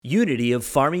Unity of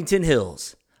Farmington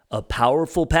Hills, a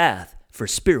powerful path for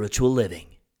spiritual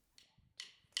living.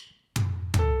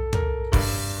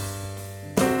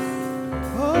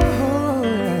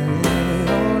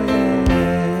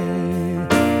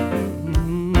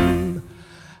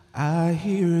 I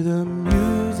hear the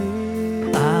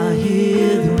music. I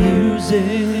hear the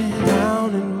music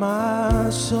Down in my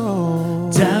soul.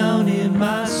 down in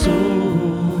my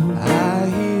soul. I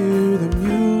hear the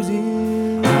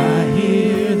music. I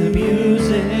hear the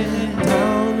music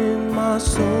Down in my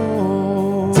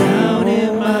soul. down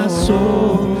in my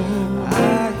soul.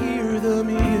 I hear the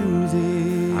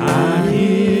music. I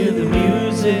hear the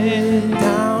music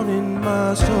Down in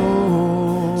my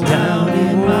soul. down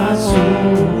in my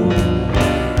soul.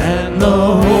 And the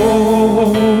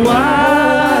whole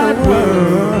wide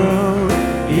world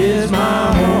is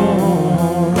my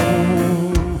home.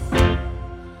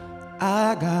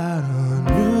 I got a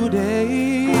new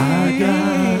day. I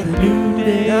got a new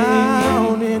day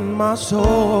Down in my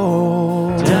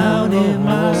soul. down in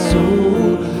my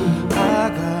soul. I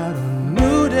got a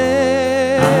new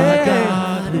day. I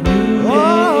got a new day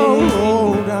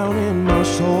Oh, down in my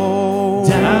soul.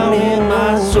 down in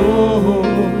my soul.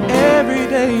 Every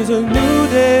day's a new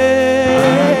day. I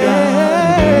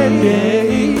got a new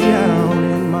day Down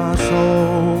in my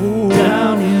soul.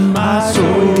 down in my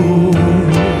soul.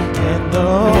 And the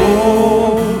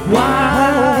whole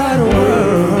Wide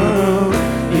world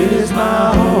is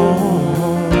my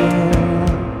home.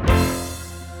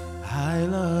 I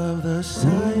love the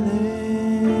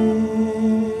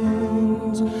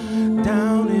silence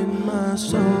down in my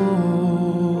soul.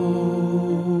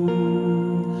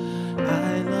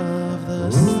 I love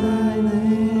the silence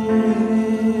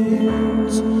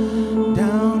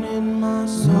down in my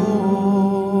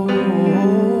soul.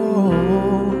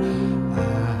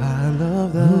 I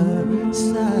love the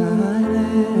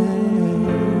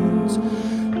silence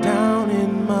down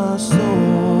in my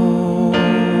soul.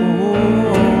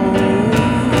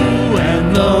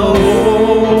 And the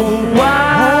whole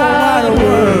wide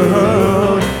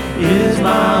world is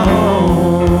my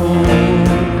home.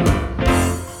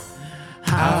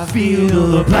 I feel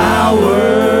the power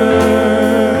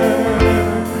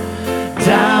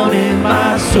down in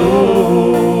my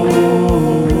soul.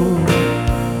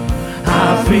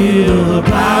 I feel the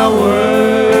power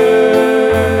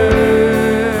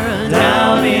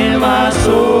down in my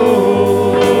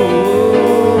soul.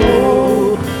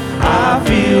 I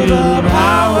feel the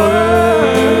power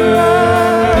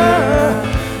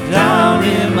down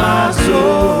in my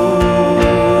soul.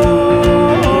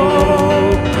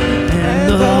 And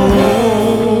the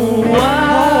whole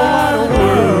wide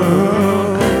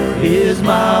world is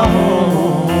my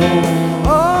home.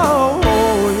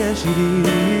 Oh, yes, it is.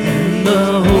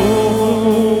 The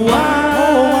whole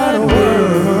wide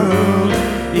world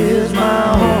is my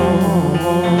home.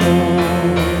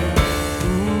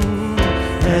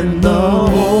 And the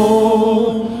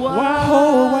whole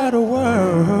wide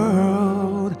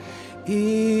world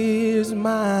is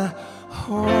my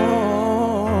home.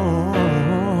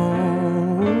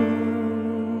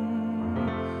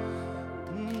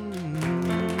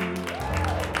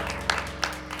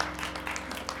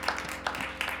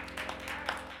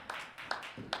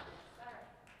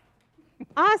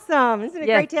 Awesome. Isn't it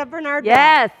Yes. great to have Bernard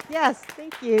Yes. back? Yes,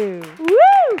 thank you.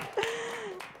 Woo!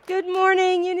 Good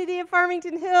morning, Unity of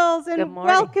Farmington Hills, Good and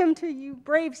morning. welcome to you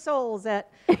brave souls that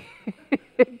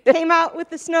came out with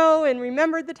the snow and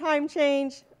remembered the time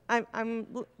change. I'm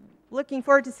looking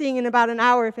forward to seeing in about an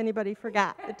hour if anybody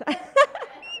forgot the time.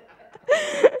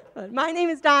 But my name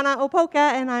is Donna Opoka,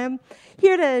 and I am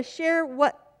here to share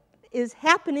what is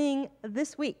happening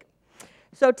this week.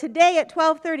 So today at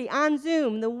 12:30 on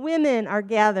Zoom, the women are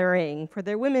gathering for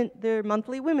their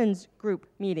monthly women's group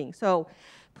meeting. So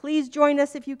please join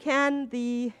us if you can.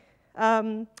 The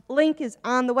link is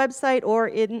on the website or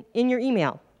in your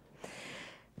email.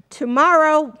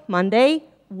 Tomorrow, Monday,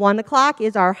 1 o'clock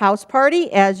is our house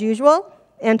party as usual.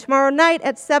 And tomorrow night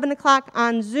at 7 o'clock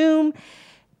on Zoom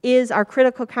is our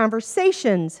Critical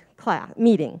Conversations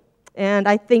meeting. And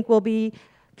I think we'll be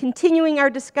continuing our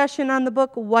discussion on the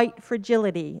book White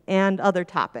Fragility and other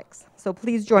topics. So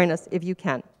please join us if you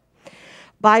can.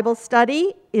 Bible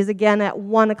study is again at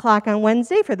 1 o'clock on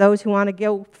Wednesday for those who want to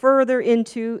go further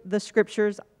into the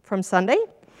scriptures from Sunday.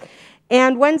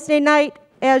 And Wednesday night,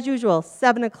 as usual,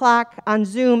 7 o'clock on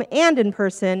Zoom and in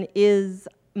person is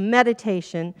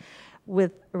meditation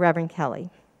with Reverend Kelly.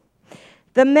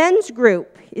 The men's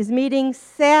group is meeting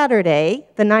Saturday,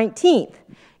 the 19th,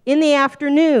 in the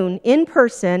afternoon, in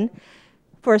person,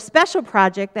 for a special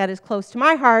project that is close to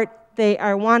my heart. They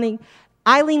are wanting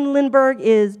Eileen Lindbergh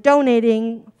is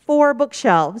donating 4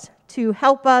 bookshelves to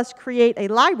help us create a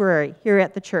library here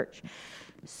at the church.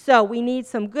 So we need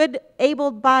some good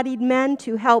able-bodied men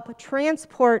to help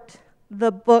transport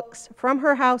the books from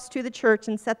her house to the church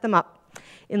and set them up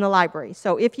in the library.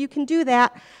 So if you can do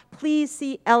that, please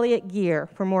see Elliot Gear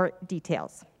for more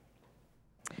details.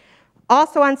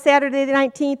 Also on Saturday the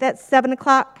 19th at 7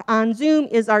 o'clock on Zoom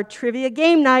is our trivia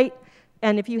game night.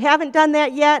 And if you haven't done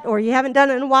that yet or you haven't done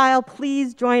it in a while,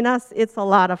 please join us. It's a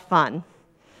lot of fun.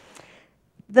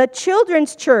 The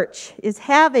Children's Church is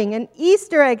having an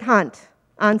Easter egg hunt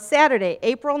on Saturday,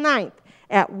 April 9th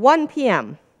at 1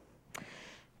 p.m.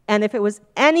 And if it was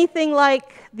anything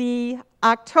like the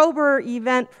October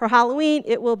event for Halloween,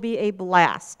 it will be a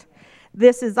blast.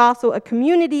 This is also a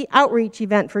community outreach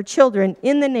event for children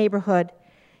in the neighborhood,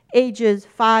 ages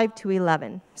 5 to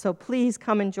 11. So please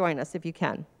come and join us if you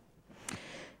can.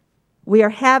 We are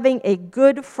having a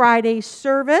Good Friday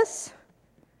service,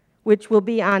 which will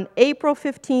be on April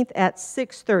 15th at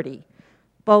 6:30,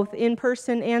 both in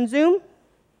person and Zoom.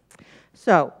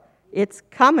 So it's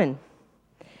coming.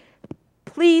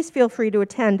 Please feel free to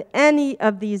attend any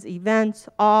of these events.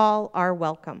 All are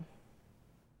welcome.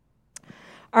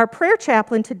 Our prayer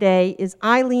chaplain today is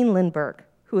Eileen Lindberg,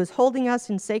 who is holding us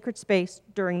in sacred space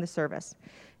during the service.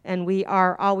 And we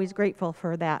are always grateful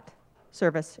for that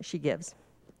service she gives,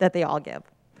 that they all give.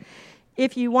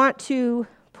 If you want to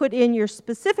put in your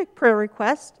specific prayer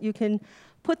requests, you can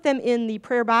put them in the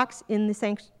prayer box in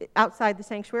the outside the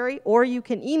sanctuary, or you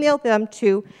can email them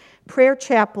to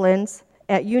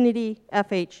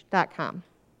prayerchaplains@unityfh.com.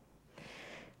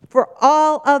 For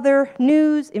all other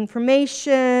news,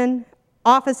 information,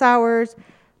 office hours,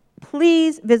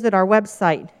 please visit our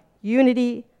website,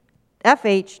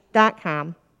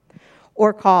 unityfh.com,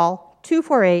 or call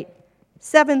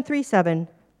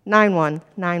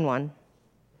 248-737-9191.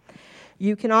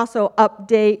 You can also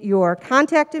update your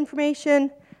contact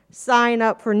information, sign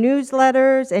up for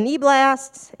newsletters and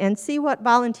e-blasts, and see what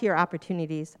volunteer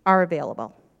opportunities are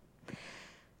available.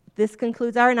 This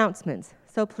concludes our announcements.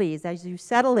 So please, as you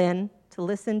settle in to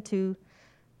listen to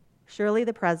Surely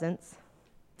the Presence,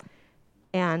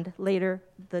 and later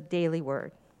the daily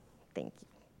word. Thank you.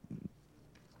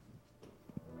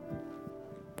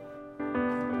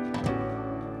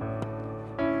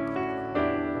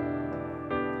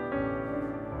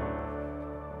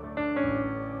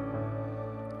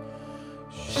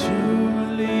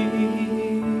 Surely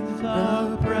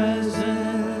the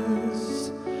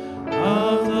presence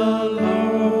of the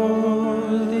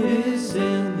Lord is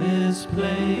in this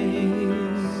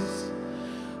place.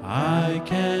 I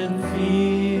can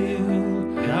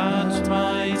feel God's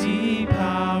mighty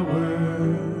power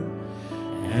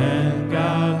and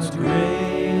God's grace.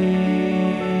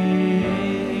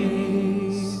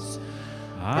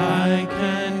 I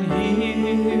can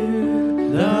hear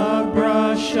the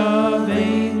brush of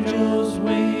angels'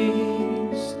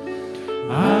 wings.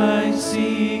 I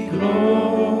see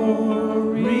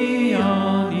glory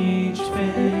on each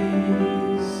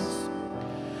face.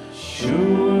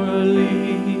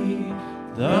 Surely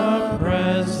the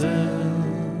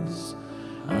presence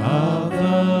of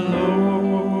the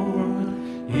Lord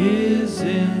is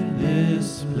in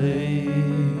this place.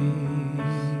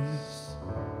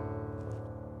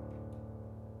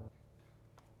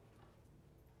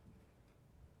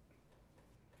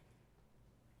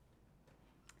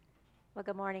 Well,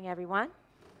 good morning, everyone.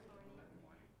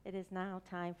 It is now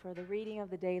time for the reading of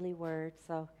the daily word.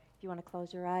 So if you want to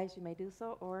close your eyes, you may do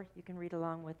so, or you can read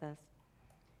along with us.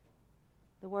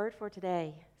 The word for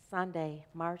today, Sunday,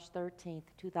 March 13th,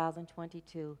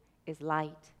 2022, is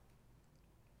light.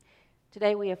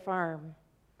 Today we affirm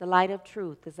the light of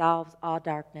truth dissolves all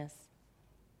darkness.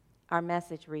 Our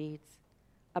message reads,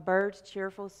 a bird's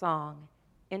cheerful song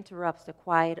interrupts the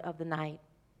quiet of the night.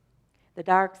 The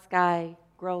dark sky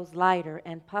grows lighter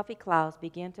and puffy clouds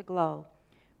begin to glow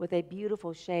with a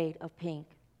beautiful shade of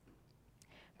pink.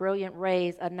 Brilliant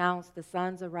rays announce the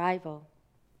sun's arrival.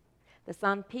 The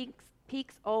sun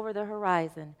peaks over the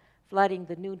horizon, flooding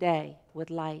the new day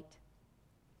with light.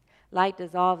 Light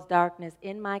dissolves darkness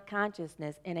in my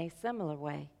consciousness in a similar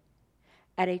way.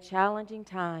 At a challenging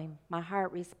time, my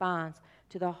heart responds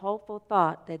to the hopeful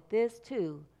thought that this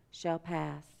too shall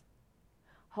pass.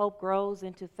 Hope grows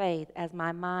into faith as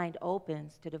my mind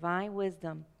opens to divine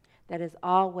wisdom that is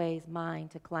always mine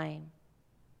to claim.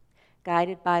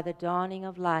 Guided by the dawning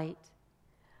of light,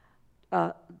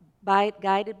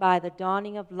 guided by the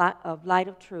dawning of light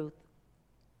of truth,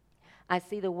 I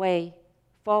see the way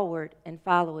forward and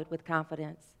follow it with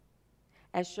confidence.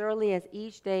 As surely as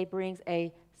each day brings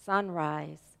a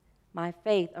sunrise, my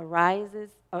faith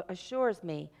assures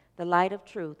me the light of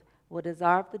truth will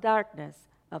dissolve the darkness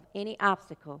of any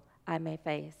obstacle I may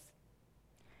face.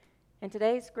 And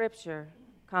today's scripture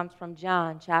comes from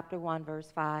John chapter 1,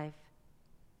 verse 5.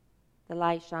 The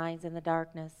light shines in the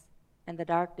darkness, and the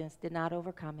darkness did not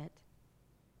overcome it.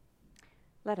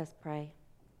 Let us pray.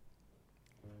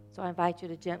 So I invite you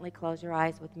to gently close your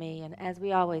eyes with me, and as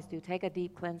we always do, take a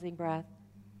deep cleansing breath.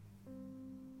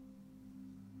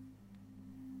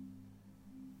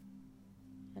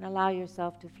 And allow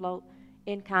yourself to float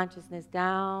in consciousness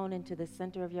down into the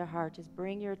center of your heart. Just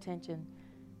bring your attention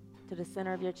to the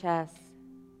center of your chest,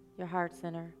 your heart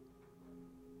center.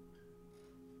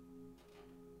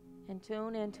 And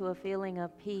tune into a feeling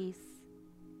of peace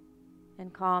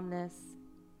and calmness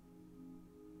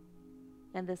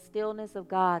and the stillness of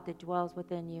God that dwells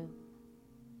within you.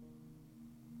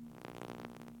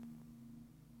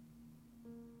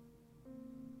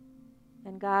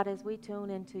 And God, as we tune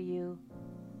into you,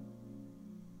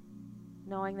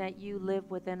 knowing that you live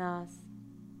within us,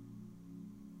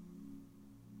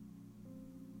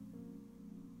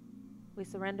 we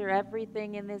surrender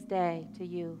everything in this day to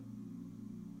you.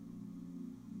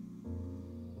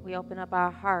 We open up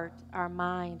our heart, our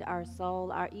mind, our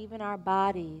soul, even our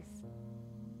bodies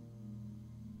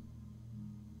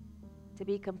to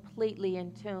be completely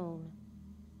in tune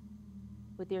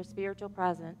with your spiritual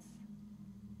presence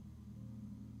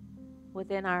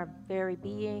within our very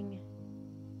being,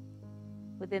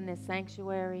 within this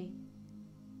sanctuary,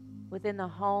 within the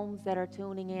homes that are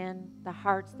tuning in, the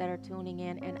hearts that are tuning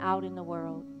in, and out in the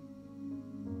world.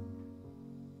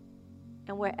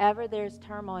 And wherever there's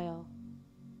turmoil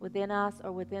within us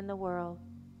or within the world,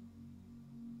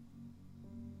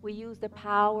 we use the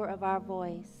power of our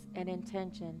voice and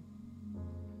intention,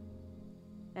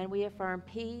 and we affirm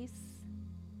peace,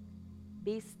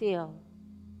 be still,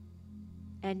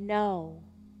 and know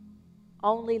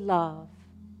only love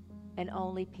and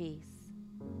only peace.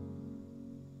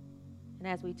 And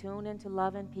as we tune into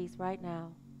love and peace right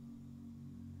now,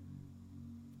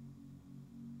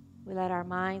 we let our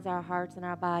minds, our hearts, and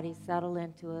our bodies settle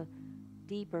into a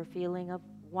deeper feeling of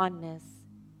oneness,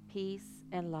 peace,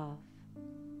 and love.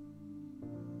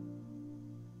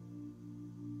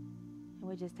 And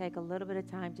we just take a little bit of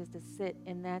time just to sit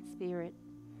in that spirit,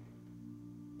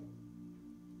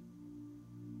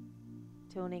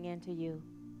 tuning into you.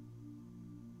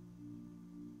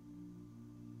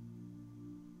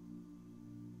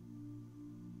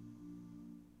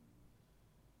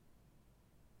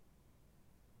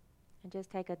 And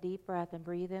just take a deep breath and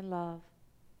breathe in love.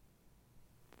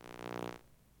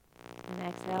 And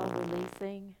exhale,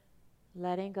 releasing,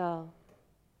 letting go,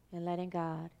 and letting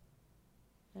God.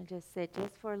 And just sit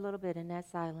just for a little bit in that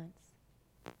silence.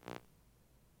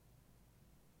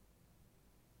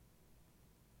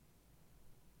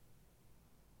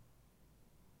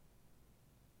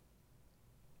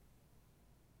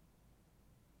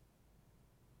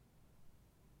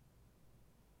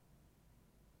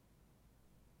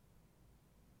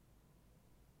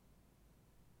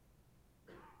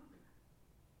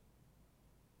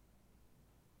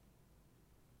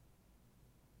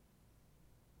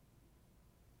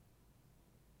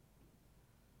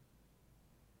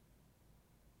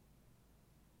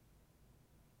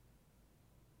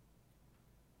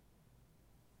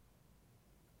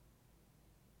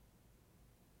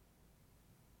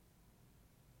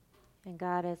 And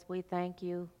God, as we thank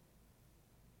you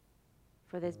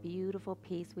for this beautiful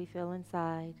peace we feel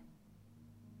inside,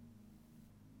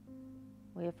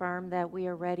 we affirm that we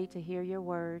are ready to hear your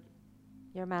word,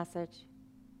 your message.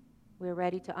 We are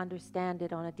ready to understand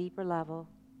it on a deeper level.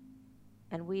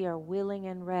 And we are willing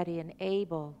and ready and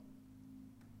able,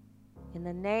 in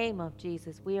the name of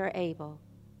Jesus, we are able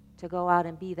to go out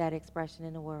and be that expression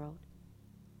in the world.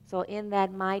 So in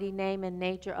that mighty name and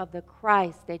nature of the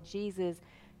Christ that Jesus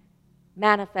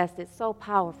manifested so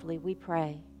powerfully, we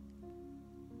pray.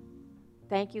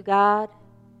 Thank you, God.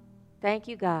 Thank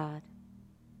you, God.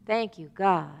 Thank you,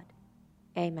 God.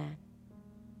 Amen.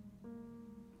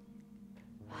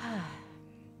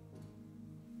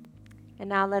 And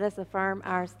now let us affirm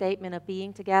our statement of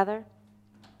being together.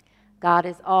 God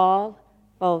is all,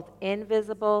 both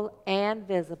invisible and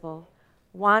visible.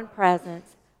 One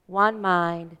presence, one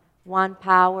mind, one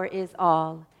power is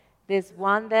all. This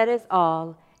one that is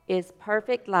all is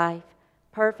perfect life,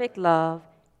 perfect love,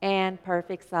 and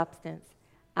perfect substance.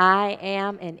 I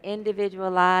am an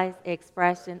individualized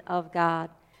expression of God.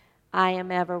 I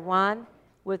am ever one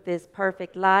with this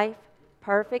perfect life,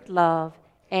 perfect love,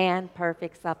 and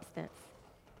perfect substance.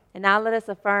 And now let us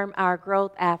affirm our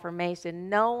growth affirmation,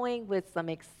 knowing with some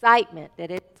excitement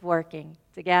that it's working.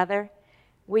 Together,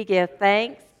 we give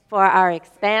thanks for our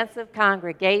expansive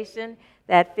congregation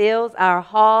that fills our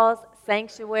halls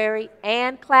sanctuary,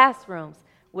 and classrooms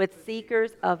with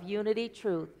seekers of unity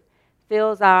truth,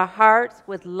 fills our hearts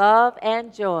with love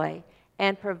and joy,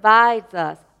 and provides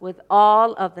us with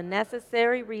all of the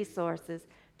necessary resources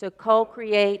to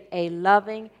co-create a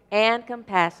loving and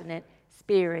compassionate,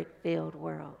 spirit-filled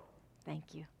world.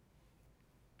 Thank you.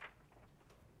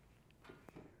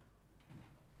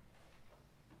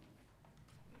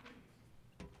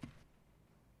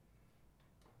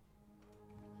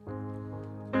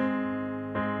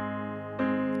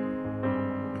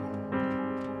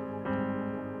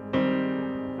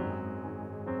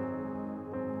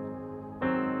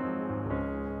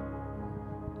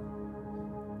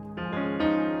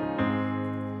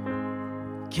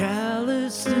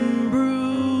 Calloused and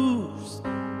bruised,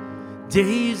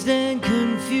 dazed and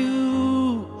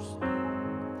confused,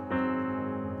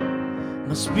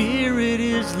 my spirit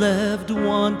is left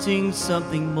wanting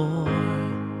something more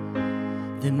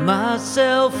than my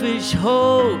selfish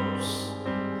hopes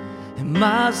and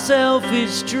my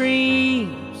selfish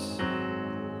dreams.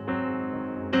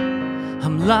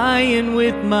 I'm lying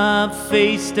with my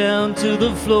face down to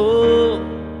the floor,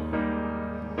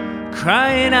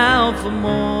 crying out for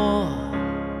more,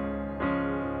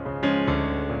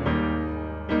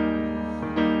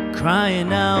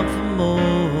 crying out for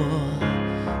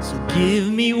more. So give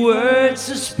me words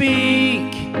to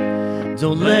speak,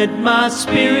 don't let my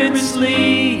spirit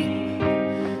sleep,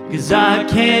 'cause I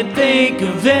can't think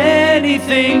of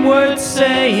anything worth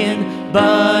saying,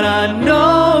 but I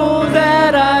know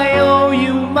that I owe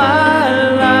you my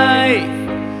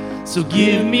life. So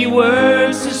give me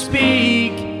words to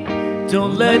speak,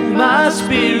 don't let my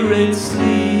spirit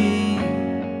sleep.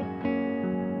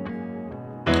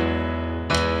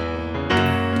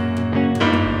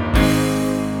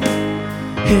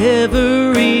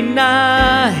 Every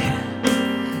night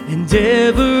and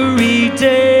every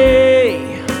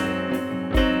day,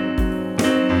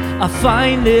 I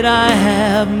find that I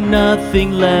have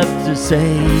nothing left to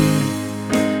say.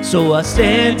 So I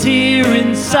stand here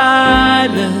in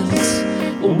silence,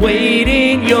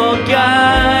 awaiting your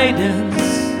guidance.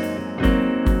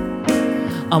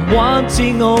 I'm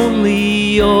wanting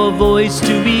only your voice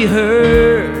to be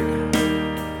heard.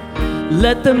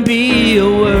 Let them be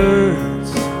your words.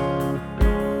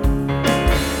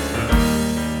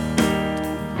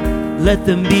 Let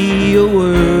them be your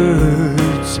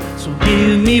words. So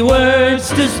give me words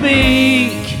to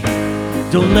speak,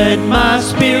 don't let my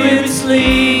spirit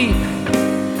sleep,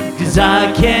 'cause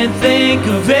I can't think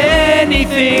of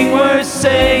anything worth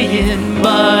saying,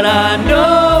 but I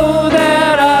know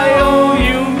that I owe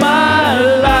you my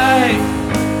life.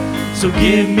 So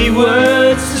give me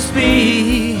words to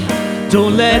speak,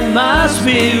 don't let my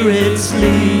spirit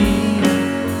sleep.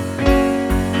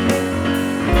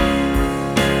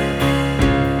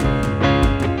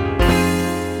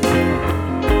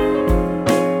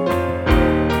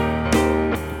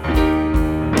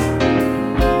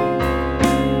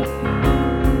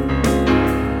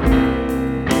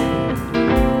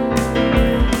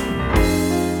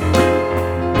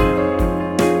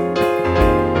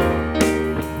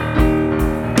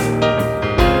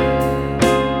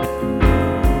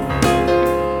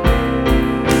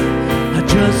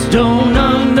 Don't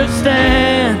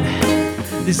understand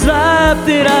this life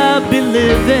that I've been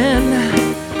living.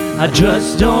 I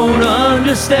just don't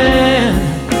understand.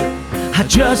 I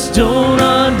just don't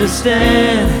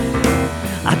understand.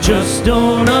 I just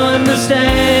don't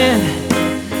understand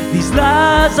these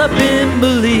lies I've been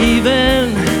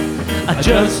believing. I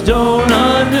just don't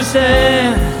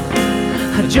understand.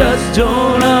 I just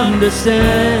don't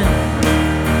understand.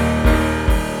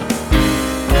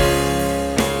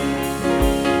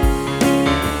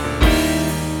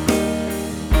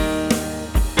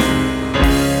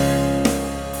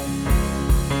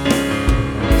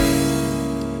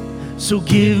 So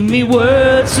give me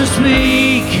words to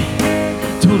speak,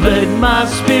 don't let my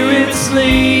spirit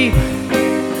sleep,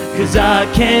 'cause I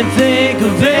can't think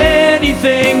of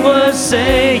anything worth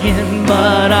saying,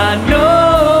 but I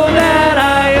know that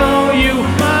I owe you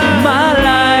my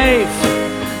life.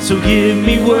 So give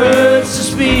me words to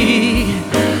speak,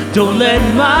 don't let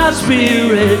my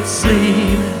spirit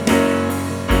sleep.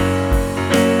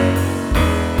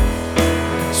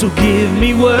 So give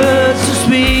me words to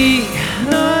speak,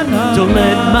 don't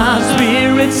let my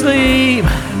spirit sleep,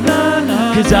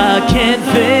 'cause I can't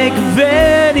think of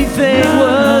anything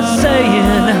worth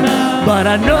saying, but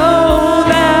I know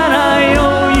that I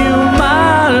owe you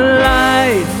my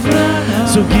life.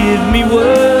 So give me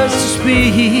words to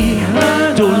speak,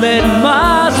 don't let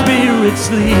my spirit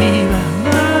sleep.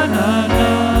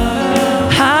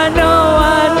 I know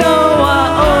I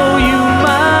owe you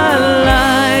my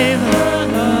life.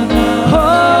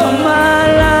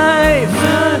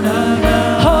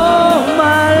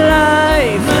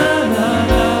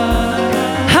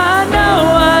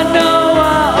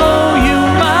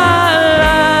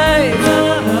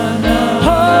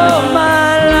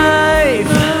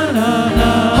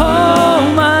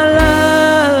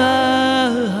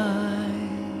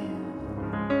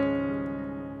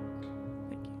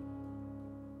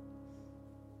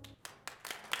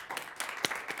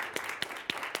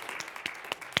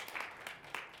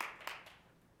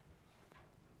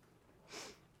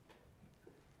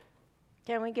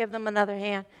 Can we give them another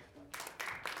hand?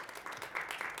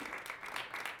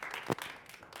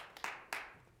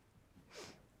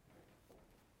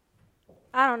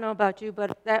 I don't know about you,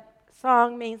 but that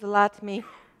song means a lot to me.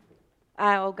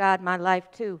 I owe God my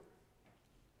life too.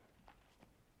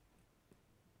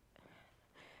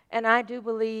 And I do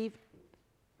believe,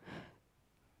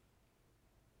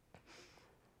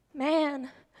 man,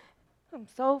 I'm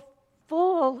so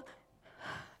full.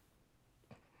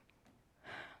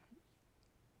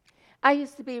 I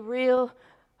used to be real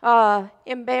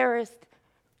embarrassed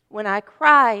when I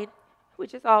cried,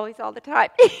 which is always all the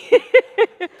time,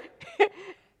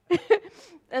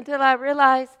 until I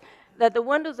realized that the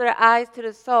windows are the eyes to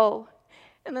the soul.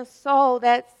 And the soul,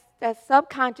 that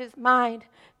subconscious mind,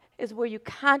 is where you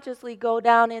consciously go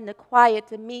down in the quiet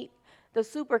to meet the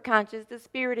superconscious, the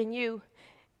spirit in you.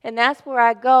 And that's where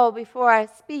I go before I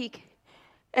speak.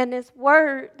 And this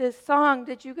word, this song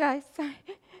that you guys sang,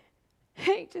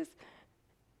 it just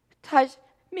touched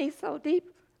me so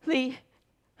deeply.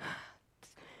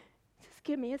 Just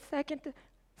give me a second to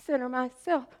center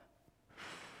myself.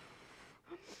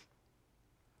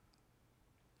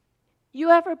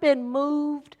 You ever been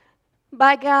moved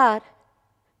by God?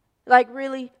 Like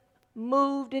really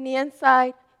moved in the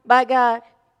inside by God?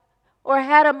 Or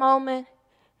had a moment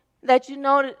that you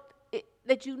know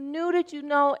that you knew that you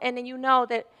know, and then you know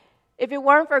that if it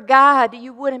weren't for God,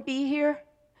 you wouldn't be here?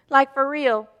 Like for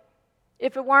real.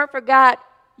 If it weren't for God,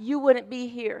 you wouldn't be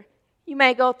here. You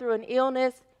may go through an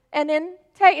illness, and then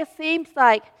it seems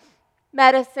like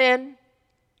medicine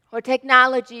or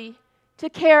technology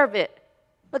took care of it.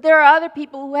 But there are other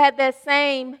people who had that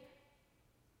same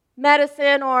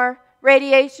medicine or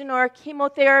radiation or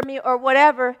chemotherapy or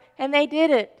whatever, and they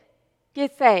didn't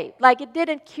get saved. Like it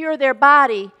didn't cure their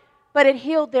body, but it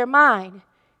healed their mind.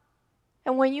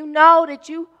 And when you know that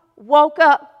you woke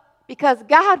up because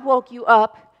God woke you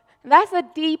up, that's a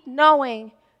deep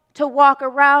knowing to walk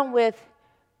around with.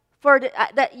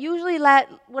 That usually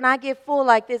when I get full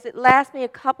like this, it lasts me a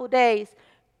couple days.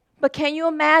 But can you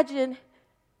imagine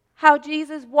how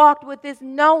Jesus walked with this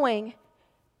knowing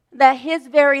that his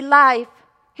very life,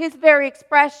 his very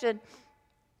expression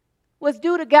was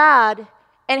due to God,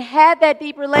 and had that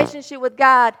deep relationship with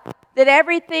God, that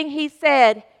everything he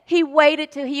said, he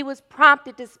waited till he was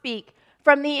prompted to speak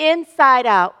from the inside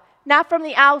out, not from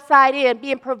the outside in,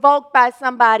 being provoked by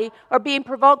somebody or being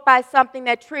provoked by something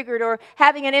that triggered or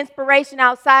having an inspiration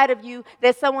outside of you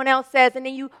that someone else says, and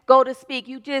then you go to speak.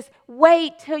 You just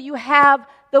wait till you have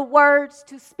the words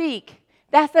to speak.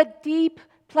 That's a deep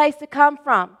place to come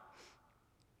from.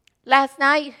 Last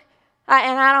night,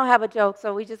 and I don't have a joke,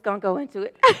 so we're just going to go into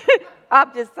it.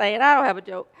 I'm just saying, I don't have a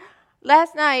joke.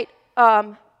 Last night,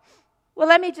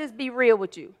 let me just be real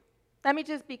with you. Let me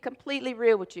just be completely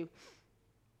real with you.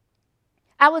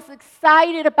 I was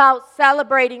excited about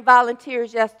celebrating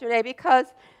volunteers yesterday because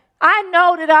I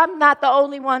know that I'm not the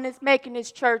only one that's making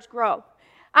this church grow.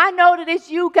 I know that it's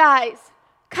you guys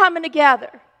coming together,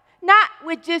 not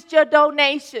with just your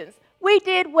donations. We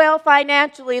did well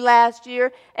financially last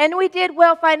year, and we did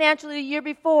well financially the year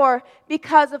before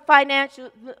because of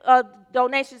financial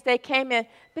donations that came in.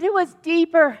 But it was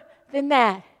deeper than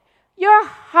that. Your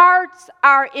hearts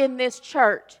are in this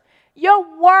church.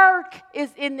 Your work is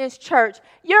in this church.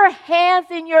 Your hands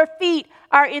and your feet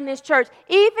are in this church.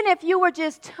 Even if you were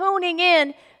just tuning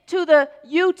in to the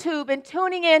YouTube and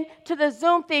tuning in to the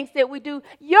Zoom things that we do,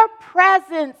 your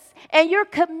presence and your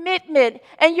commitment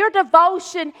and your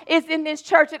devotion is in this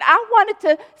church. And I wanted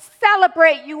to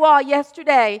celebrate you all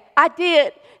yesterday. I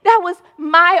did. That was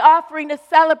my offering to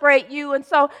celebrate you. And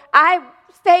so I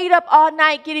stayed up all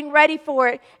night getting ready for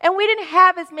it. And we didn't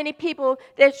have as many people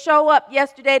that show up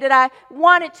yesterday that I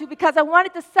wanted to, because I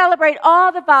wanted to celebrate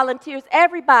all the volunteers,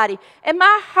 everybody. And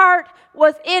my heart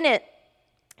was in it.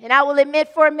 And I will admit,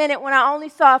 for a minute, when I only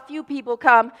saw a few people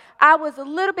come, I was a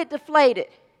little bit deflated.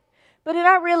 But then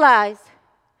I realized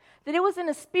that it was in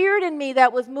a spirit in me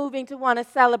that was moving to want to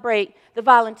celebrate the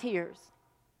volunteers.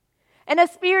 And a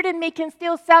spirit in me can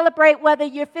still celebrate whether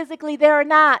you're physically there or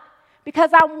not,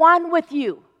 because I'm one with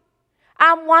you.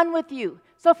 I'm one with you.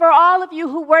 So for all of you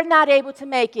who were not able to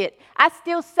make it, I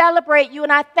still celebrate you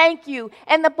and I thank you.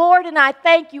 And the board and I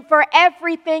thank you for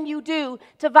everything you do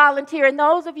to volunteer. And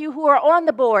those of you who are on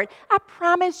the board, I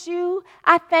promise you,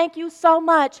 I thank you so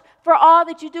much for all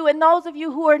that you do. And those of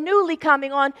you who are newly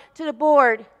coming on to the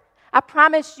board, I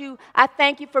promise you, I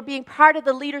thank you for being part of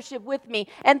the leadership with me.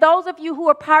 And those of you who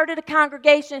are part of the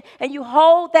congregation and you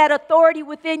hold that authority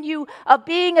within you of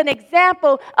being an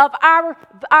example of our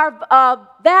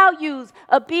values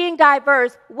of being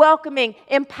diverse, welcoming,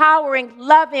 empowering,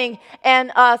 loving,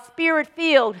 and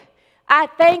spirit-filled, I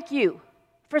thank you.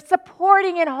 for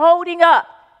supporting and holding up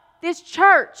this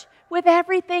church with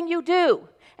everything you do.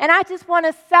 And I just want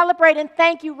to celebrate and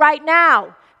thank you right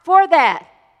now for that.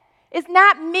 It's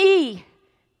not me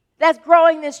that's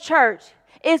growing this church.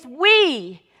 It's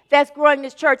we that's growing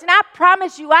this church. And I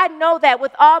promise you, I know that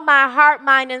with all my heart,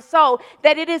 mind, and soul,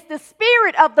 that it is the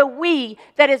spirit of the we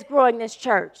that is growing this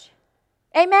church.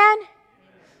 Amen?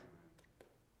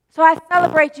 So I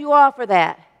celebrate you all for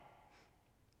that.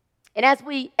 And as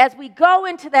we go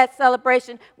into that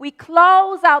celebration, we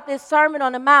close out this Sermon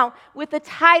on the Mount with the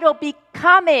title,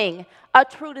 Becoming a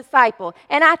True Disciple.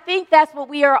 And I think that's what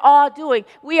we are all doing.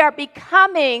 We are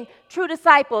becoming true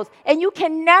disciples. And you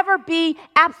can never be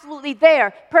absolutely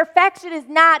there. Perfection is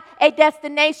not a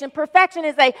destination. Perfection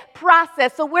is a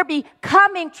process. So we're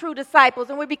becoming true disciples,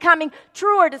 and we're becoming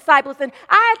truer disciples. And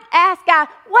I ask God,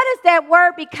 what does that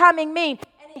word becoming mean?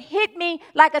 It hit me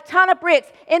like a ton of bricks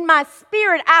in my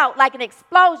spirit out like an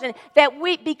explosion, that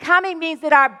becoming means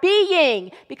that our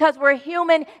being, because we're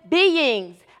human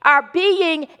beings, our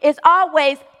being is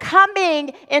always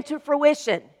coming into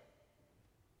fruition.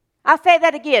 I'll say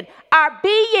that again. Our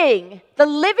being, the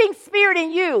living spirit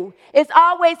in you, is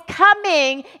always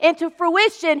coming into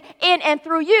fruition in and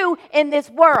through you in this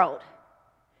world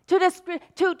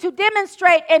to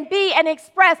demonstrate and be and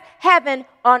express heaven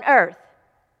on earth.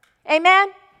 Amen?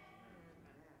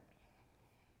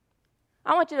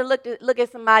 I want you to look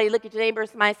at somebody, look at your neighbor,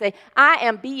 somebody, and say, I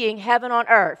am being heaven on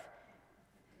earth.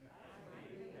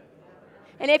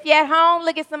 And if you're at home,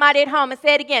 look at somebody at home and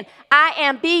say it again. I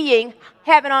am being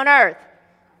heaven on earth.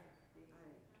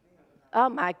 Oh,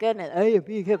 my goodness. I am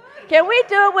being heaven. Can we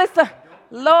do it with some...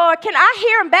 Lord, can I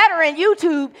hear them better in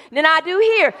YouTube than I do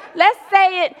here? Let's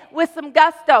say it with some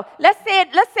gusto. Let's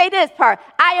say this part.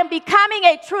 I am becoming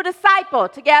a true disciple.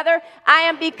 Together, I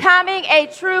am becoming a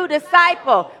true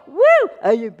disciple. Woo!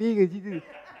 I am being a true.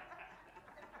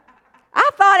 I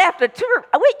thought after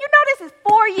wait, you know this is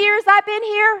 4 years I've been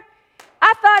here?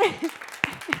 I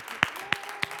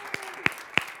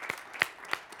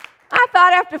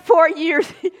thought after 4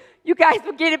 years you guys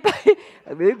will get it.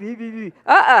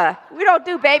 We don't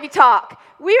do baby talk.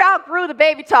 We outgrew the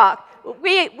baby talk.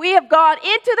 We have gone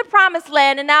into the promised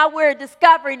land, and now we're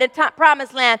discovering the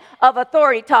promised land of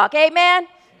authority talk. Amen? Amen.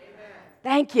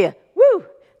 Thank you. Woo.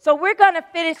 So we're going to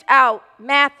finish out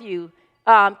Matthew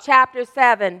chapter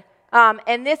 7.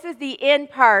 And this is the end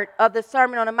part of the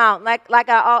Sermon on the Mount. Like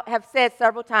I have said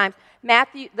several times,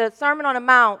 the Sermon on the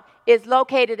Mount is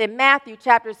located in Matthew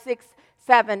chapter 5, 6,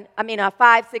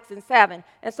 and 7.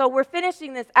 And so we're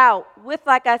finishing this out with,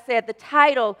 like I said, the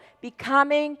title,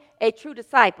 Becoming a True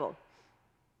Disciple.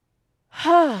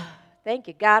 Thank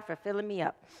you, God, for filling me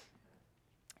up.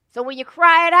 So when you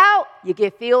cry it out, you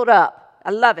get filled up.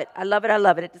 I love it. I love it. I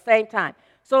love it at the same time.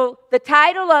 So the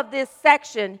title of this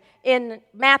section in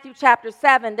Matthew chapter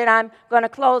 7 that I'm going to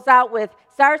close out with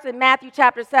starts in Matthew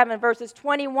chapter 7, verses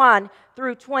 21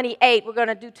 through 28. We're going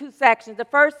to do two sections. The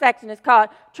first section is called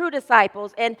True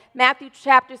Disciples, and Matthew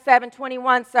chapter 7,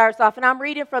 21 starts off, and I'm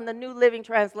reading from the New Living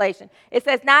Translation. It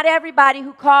says, not everybody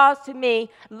who calls to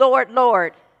me, Lord,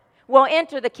 Lord, will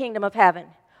enter the kingdom of heaven.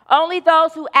 Only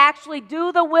those who actually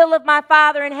do the will of my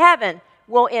Father in heaven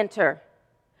will enter.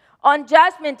 On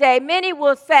Judgment Day, many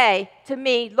will say to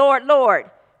me, Lord,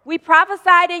 Lord, we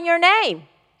prophesied in your name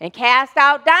and cast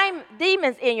out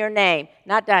demons in your name.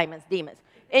 Not diamonds, demons.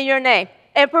 In your name.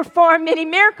 And performed many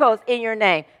miracles in your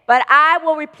name. But I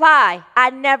will reply, I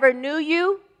never knew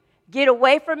you. Get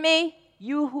away from me,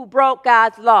 you who broke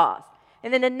God's laws.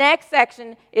 And then the next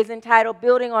section is entitled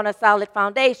Building on a Solid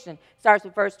Foundation. Starts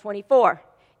with verse 24.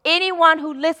 Anyone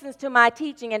who listens to my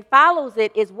teaching and follows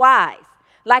it is wise,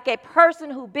 like a person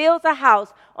who builds a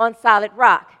house on solid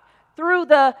rock. Though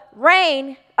the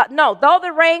rain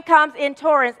comes in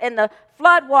torrents and the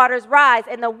floodwaters rise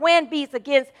and the wind beats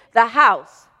against that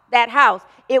house,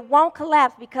 it won't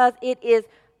collapse because it is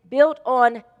built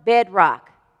on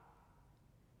bedrock.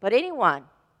 But anyone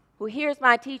who hears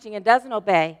my teaching and doesn't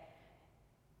obey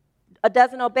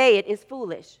it is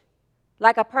foolish,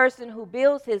 like a person who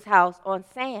builds his house on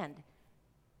sand.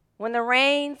 When the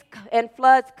rains and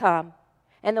floods come,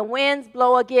 and the winds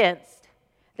blow against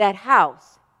that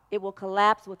house, it will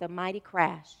collapse with a mighty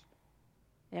crash.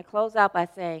 And I close out by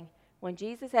saying, when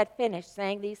Jesus had finished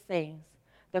saying these things,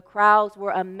 the crowds were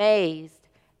amazed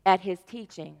at his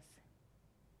teachings.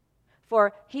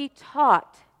 For he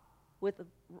taught with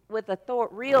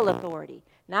real authority,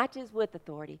 not just with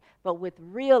authority, but with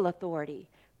real authority,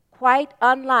 quite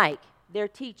unlike their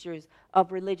teachers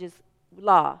of religious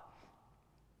law.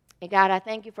 And God, I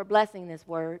thank you for blessing this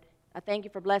word. I thank you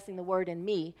for blessing the word in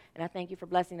me, and I thank you for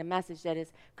blessing the message that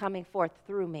is coming forth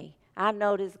through me. I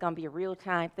know this is going to be a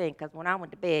real-time thing because when I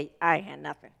went to bed, I ain't had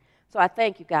nothing. So I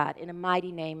thank you, God, in the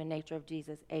mighty name and nature of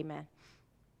Jesus. Amen.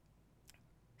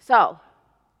 So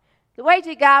the way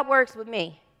that God works with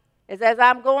me is as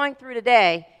I'm going through the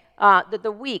day,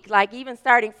 the week, like even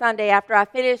starting Sunday, after I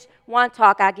finish one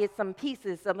talk, I get some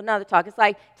pieces of another talk. It's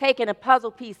like taking a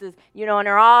puzzle pieces, and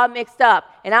they're all mixed up.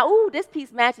 And this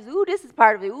piece matches. Ooh, this is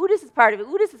part of it. Ooh, this is part of it.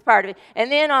 Ooh, this is part of it.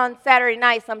 And then on Saturday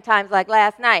night, sometimes like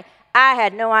last night, I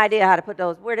had no idea how to put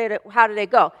those. How do they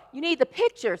go? You need the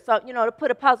picture, so to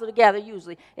put a puzzle together.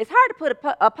 Usually, it's hard to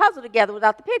put a puzzle together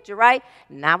without the picture, right?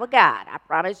 Not with God. I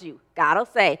promise you, God will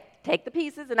say, take the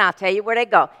pieces, and I'll tell you where they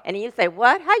go. And then you say,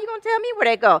 what? How you going to tell me where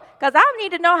they go? Because I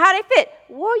need to know how they fit.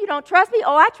 Well, you don't trust me?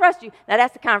 Oh, I trust you. Now,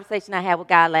 that's the conversation I had with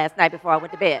God last night before I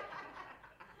went to bed.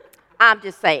 I'm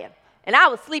just saying. And I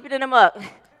was sleeping in them up.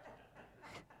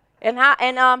 And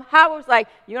Howard was like,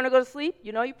 you going to go to sleep?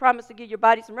 You promised to give your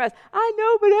body some rest. I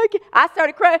know, but I can't. I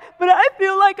started crying, but I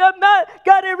feel like I'm not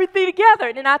got everything together.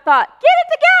 And then I thought, get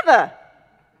it together.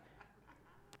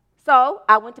 So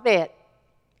I went to bed.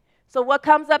 So what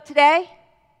comes up today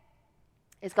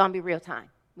is going to be real time.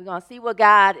 We're going to see what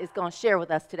God is going to share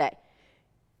with us today.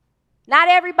 Not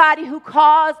everybody who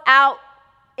calls out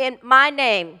in my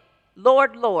name,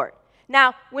 Lord, Lord.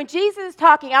 Now, when Jesus is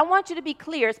talking, I want you to be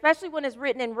clear, especially when it's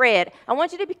written in red. I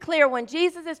want you to be clear when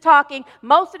Jesus is talking.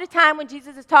 Most of the time when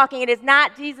Jesus is talking, it is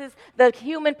not Jesus, the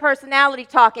human personality,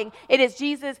 talking. It is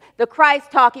Jesus, the Christ,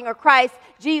 talking, or Christ,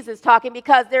 Jesus, talking,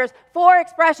 because there's 4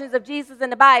 expressions of Jesus in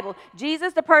the Bible.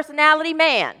 Jesus, the personality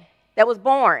man that was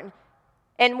born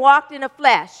and walked in the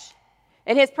flesh.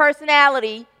 And his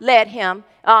personality led him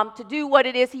to do what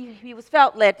it is he was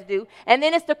felt led to do. And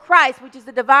then it's the Christ, which is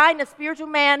the divine, the spiritual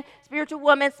man, spiritual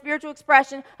woman, spiritual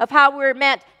expression of how we're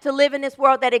meant to live in this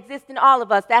world that exists in all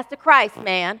of us. That's the Christ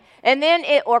man. And then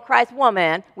or Christ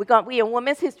woman. We in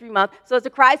Women's History Month, so it's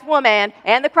the Christ woman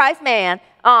and the Christ man.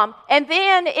 And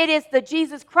then it is the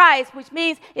Jesus Christ, which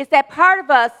means it's that part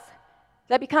of us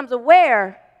that becomes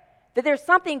aware that there's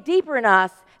something deeper in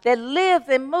us that lives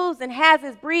and moves and has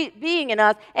his being in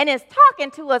us and is talking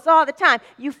to us all the time.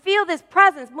 You feel this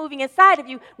presence moving inside of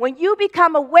you. When you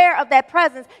become aware of that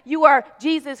presence, you are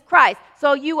Jesus Christ.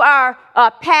 So you are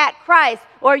Pat Christ,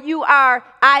 or you are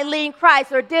Eileen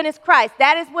Christ, or Dennis Christ.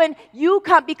 That is when you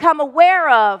become aware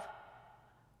of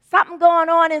something going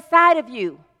on inside of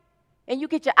you. And you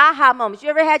get your aha moments.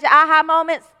 You ever had your aha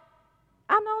moments?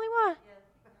 I'm the only one.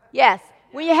 Yes.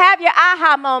 When you have your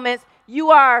aha moments,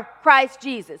 you are Christ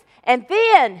Jesus. And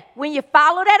then when you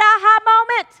follow that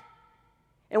aha moment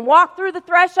and walk through the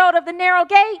threshold of the narrow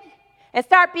gate and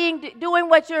start doing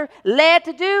what you're led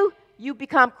to do, you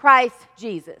become Christ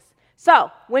Jesus.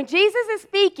 So when Jesus is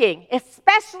speaking,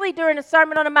 especially during the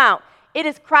Sermon on the Mount, it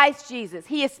is Christ Jesus.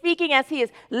 He is speaking as he is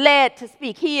led to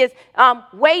speak. He is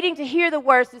waiting to hear the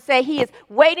words to say. He is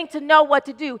waiting to know what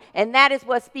to do. And that is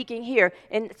what's speaking here.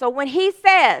 And so when he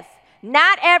says,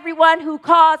 not everyone who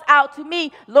calls out to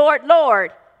me, Lord,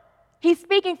 Lord, he's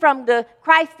speaking from the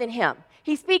Christ in him.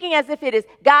 He's speaking as if it is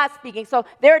God speaking. So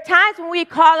there are times when we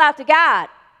call out to God,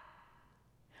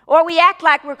 or we act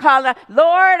like we're calling out,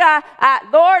 Lord,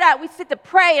 we sit to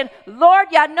pray, and Lord,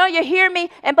 y'all know you hear me,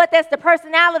 but that's the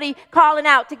personality calling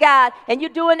out to God, and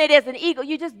you're doing it as an ego.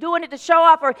 You're just doing it to show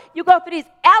off, or you go through these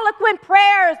eloquent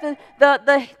prayers.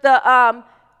 The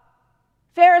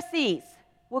Pharisees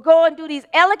will go and do these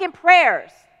elegant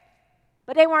prayers,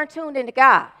 but they weren't tuned into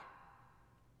God.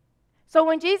 So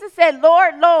when Jesus said,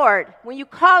 Lord, Lord, when you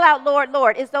call out, Lord,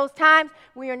 Lord, it's those times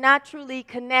when you're not truly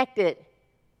connected.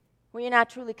 When you're not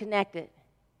truly connected.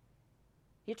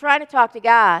 You're trying to talk to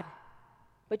God,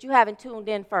 but you haven't tuned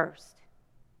in first.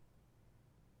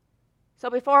 So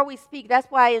before we speak, that's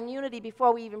why in unity,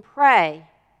 before we even pray,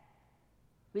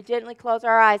 we gently close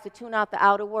our eyes to tune out the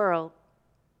outer world.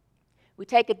 We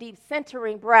take a deep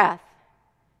centering breath,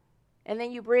 and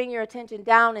then you bring your attention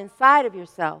down inside of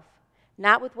yourself,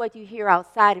 not with what you hear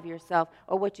outside of yourself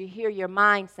or what you hear your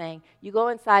mind saying. You go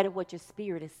inside of what your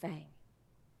spirit is saying.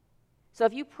 So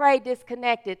if you pray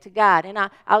disconnected to God, and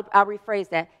I'll rephrase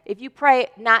that. If you pray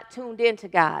not tuned into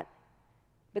God,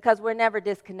 because we're never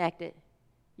disconnected,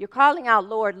 you're calling out,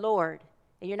 Lord, Lord,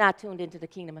 and you're not tuned into the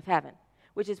kingdom of heaven,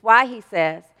 which is why he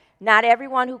says, not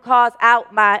everyone who calls out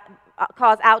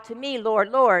to me, Lord,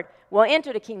 Lord, will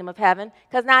enter the kingdom of heaven,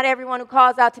 because not everyone who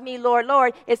calls out to me, Lord,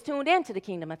 Lord, is tuned into the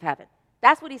kingdom of heaven.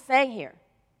 That's what he's saying here.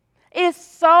 It is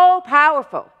so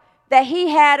powerful that he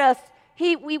had us,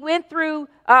 we went through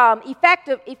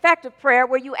effective prayer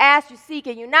where you ask, you seek,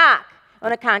 and you knock.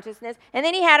 on a consciousness. And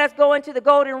then he had us go into the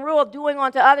golden rule of doing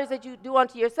unto others as you do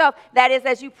unto yourself. That is,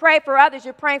 as you pray for others,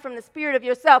 you're praying from the spirit of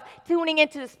yourself, tuning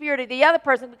into the spirit of the other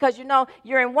person because you know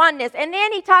you're in oneness. And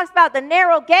then he talks about the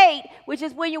narrow gate, which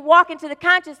is when you walk into the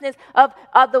consciousness of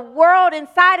the world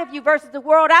inside of you versus the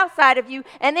world outside of you.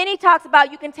 And then he talks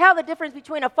about you can tell the difference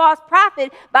between a false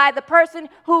prophet by the person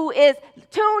who is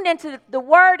tuned into the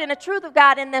word and the truth of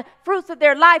God and the fruits of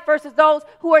their life versus those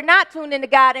who are not tuned into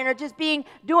God and are just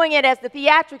doing it as the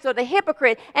theatrics or the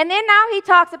hypocrite. And then now he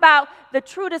talks about the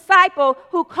true disciple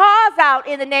who calls out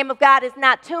in the name of God is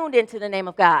not tuned into the name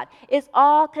of God. It's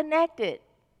all connected.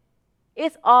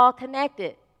 It's all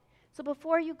connected. So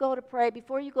before you go to pray,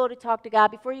 before you go to talk to God,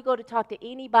 before you go to talk to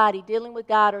anybody dealing with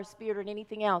God or spirit or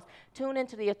anything else, tune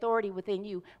into the authority within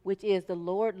you, which is the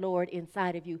Lord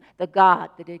inside of you, the God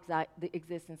that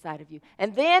exists inside of you.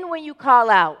 And then when you call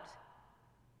out,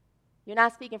 you're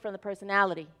not speaking from the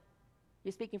personality.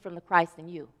 You're speaking from the Christ in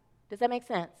you. Does that make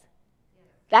sense?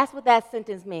 That's what that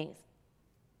sentence means.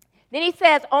 Then he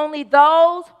says, only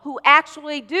those who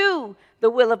actually do the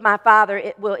will of my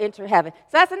Father will enter heaven.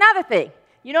 So that's another thing.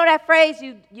 You know that phrase,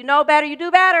 you know better, you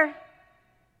do better?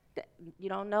 You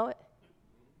don't know it?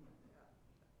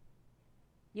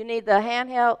 You need the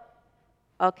handheld?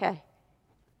 Okay.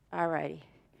 All righty.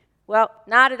 Well,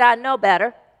 now that I know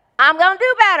better, I'm going to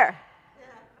do better.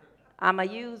 I'm going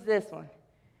to use this one.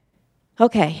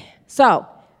 Okay. So,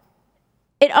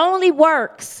 it only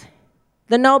works,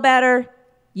 the know better,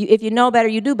 if you know better,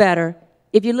 you do better,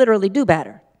 if you literally do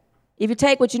better. If you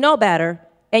take what you know better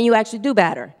and you actually do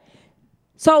better.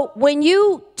 So when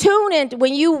you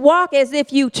when you walk as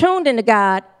if you tuned into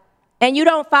God and you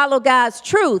don't follow God's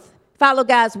truth, follow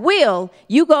God's will,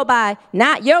 you go by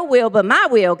not your will, but my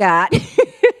will, God.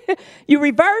 You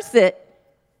reverse it.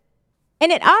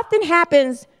 And it often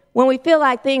happens when we feel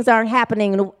like things aren't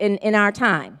happening in our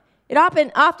time. It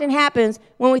often happens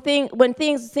when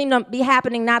things seem to be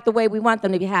happening not the way we want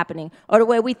them to be happening or the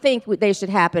way we think they should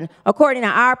happen, according to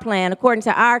our plan, according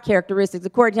to our characteristics,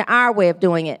 according to our way of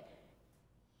doing it.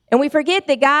 And we forget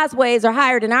that God's ways are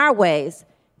higher than our ways.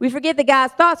 We forget that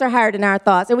God's thoughts are higher than our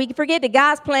thoughts. And we forget that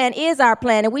God's plan is our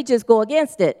plan, and we just go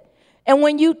against it. And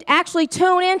when you actually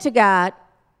tune into God,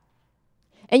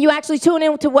 and you actually tune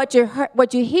into what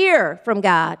you hear from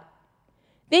God,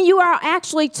 then you are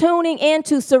actually tuning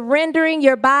into surrendering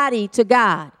your body to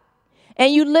God.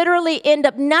 And you literally end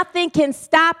up, nothing can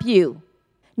stop you.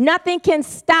 Nothing can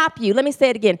stop you. Let me say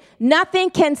it again. Nothing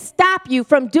can stop you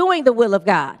from doing the will of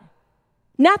God.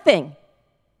 Nothing.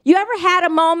 You ever had a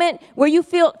moment where you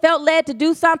felt led to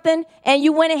do something and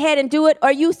you went ahead and do it,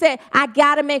 or you said, I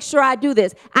got to make sure I do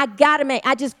this. I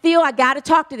just feel I got to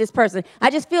talk to this person. I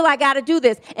just feel I got to do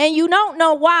this. And you don't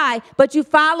know why, but you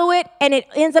follow it and it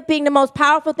ends up being the most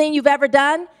powerful thing you've ever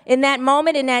done in that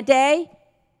moment, in that day.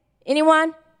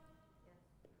 Anyone?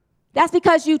 That's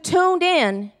because you tuned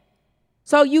in.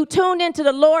 So you tuned into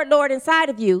the Lord inside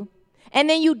of you. And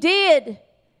then you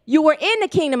were in the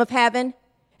kingdom of heaven.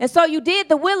 And so you did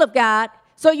the will of God.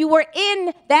 So you were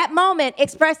in that moment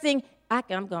expressing,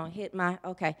 I'm going to hit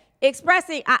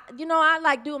expressing, I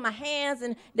like doing my hands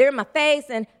and they're in my face.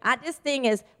 And this thing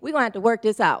is, we're going to have to work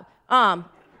this out. I'm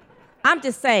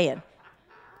just saying.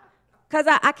 Because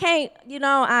I can't,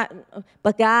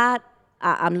 but God,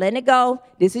 I'm letting it go.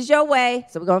 This is your way,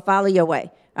 so we're going to follow your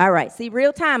way. All right. See,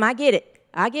 real time, I get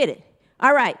it.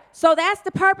 All right, so that's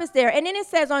the purpose there. And then it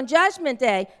says on Judgment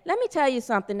Day, let me tell you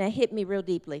something that hit me real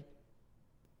deeply.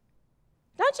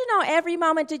 Don't you know every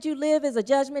moment that you live is a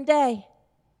judgment day?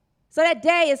 So that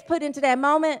day is put into that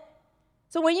moment.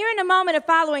 So when you're in the moment of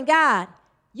following God,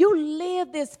 you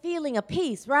live this feeling of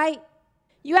peace, right?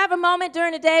 You have a moment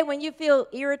during the day when you feel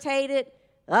irritated,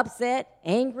 upset,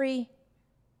 angry.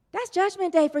 That's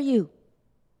Judgment Day for you.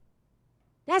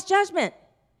 That's judgment.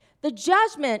 The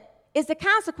judgment is the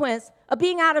consequence of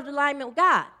being out of alignment with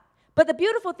God. But the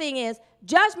beautiful thing is,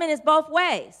 judgment is both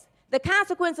ways. The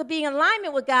consequence of being in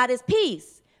alignment with God is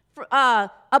peace,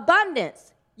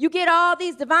 abundance. You get all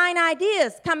these divine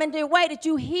ideas coming your way that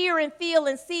you hear and feel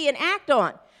and see and act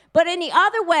on. But in the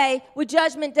other way, with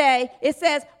Judgment Day, it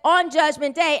says on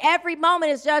Judgment Day, every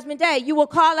moment is Judgment Day. You will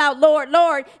call out, Lord,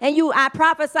 Lord, and I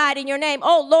prophesied in your name.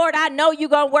 Oh, Lord, I know you're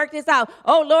going to work this out.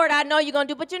 Oh, Lord, I know you're going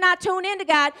to do, but you're not tuned into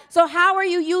God. So how are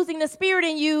you using the Spirit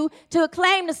in you to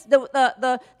claim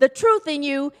the truth in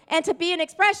you and to be an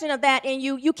expression of that in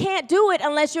you? You can't do it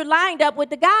unless you're lined up with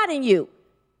the God in you.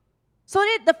 So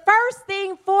the first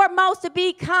thing foremost to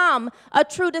become a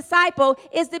true disciple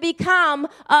is to become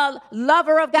a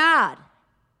lover of God.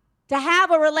 To have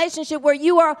a relationship where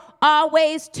you are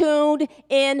always tuned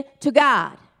in to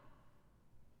God.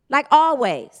 Like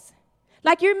always.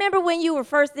 Like, you remember when you were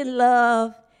first in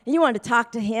love and you wanted to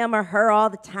talk to him or her all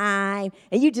the time,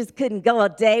 and you just couldn't go a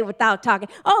day without talking.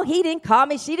 Oh, he didn't call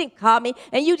me, she didn't call me,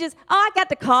 and you just, oh, I got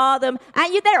to call them.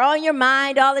 And they're on your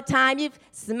mind all the time. You're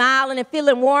smiling and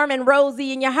feeling warm and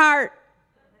rosy in your heart.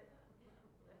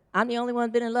 I'm the only one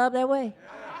been in love that way.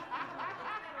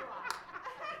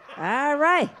 All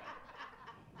right.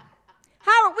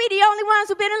 How are we the only ones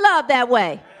who've been in love that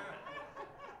way?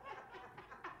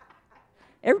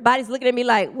 Everybody's looking at me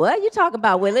like, what are you talking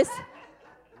about, Willis?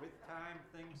 With time,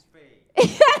 things fade.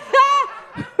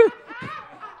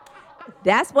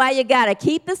 That's why you got to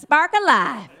keep the spark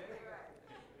alive.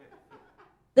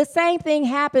 The same thing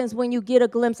happens when you get a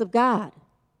glimpse of God.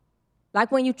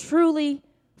 Like when you truly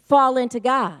fall into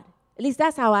God. At least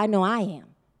that's how I know I am.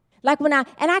 Like when I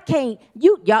can't,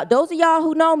 y'all, those of y'all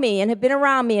who know me and have been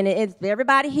around me, and it's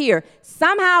everybody here,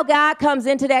 somehow God comes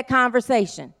into that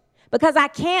conversation. Because I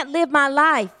can't live my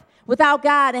life without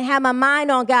God and have my mind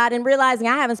on God and realizing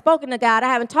I haven't spoken to God, I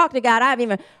haven't talked to God, I haven't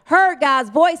even heard God's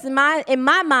voice in my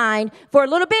mind for a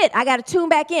little bit. I got to tune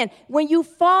back in. When you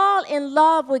fall in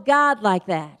love with God like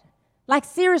that, like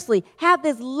seriously, have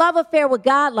this love affair with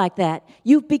God like that,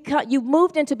 you've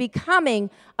moved into becoming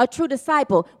a true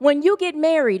disciple. When you get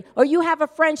married or you have a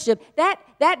friendship,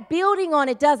 that building on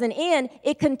it doesn't end.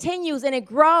 It continues and it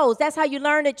grows. That's how you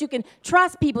learn that you can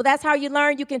trust people. That's how you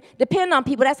learn you can depend on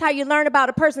people. That's how you learn about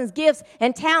a person's gifts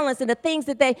and talents and the things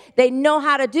that they know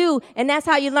how to do. And that's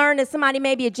how you learn that somebody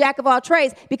may be a jack of all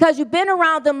trades, because you've been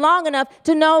around them long enough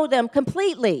to know them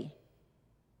completely.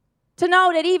 To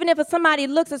know that even if somebody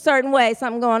looks a certain way,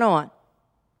 something going on.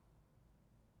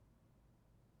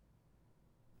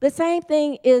 The same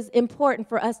thing is important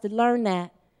for us to learn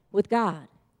that with God.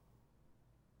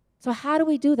 So how do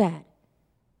we do that?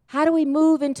 How do we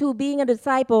move into being a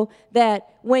disciple that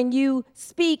when you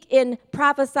speak and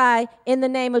prophesy in the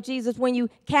name of Jesus, when you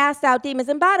cast out demons?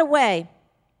 And by the way,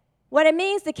 what it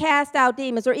means to cast out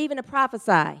demons or even to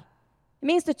prophesy, it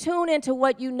means to tune into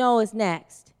what you know is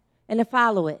next and to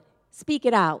follow it. Speak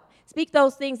it out. Speak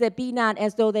those things that be not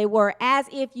as though they were, as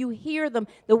if you hear them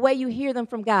the way you hear them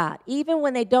from God, even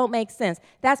when they don't make sense.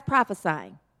 That's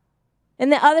prophesying.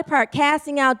 And the other part,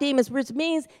 casting out demons, which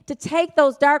means to take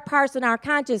those dark parts in our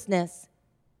consciousness,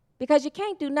 because you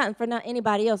can't do nothing for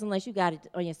anybody else unless you got it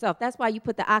on yourself. That's why you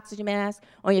put the oxygen mask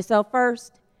on yourself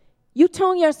first. You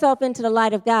tune yourself into the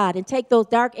light of God and take those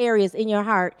dark areas in your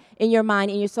heart, in your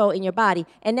mind, in your soul, in your body.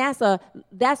 And that's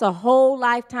a whole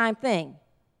lifetime thing.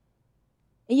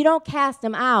 And you don't cast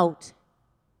them out.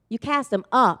 You cast them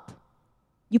up.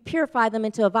 You purify them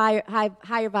into a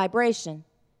higher vibration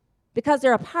because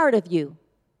they're a part of you.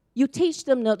 You teach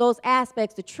them those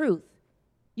aspects of truth.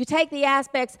 You take the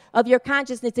aspects of your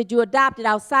consciousness that you adopted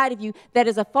outside of you that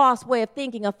is a false way of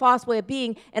thinking, a false way of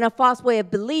being, and a false way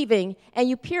of believing, and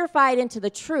you purify it into the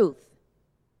truth.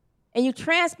 And you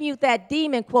transmute that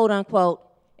demon, quote unquote,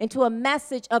 into a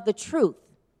message of the truth.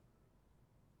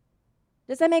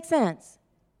 Does that make sense?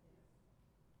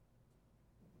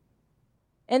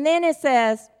 And then it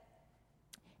says,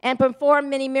 and perform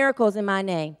many miracles in my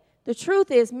name. The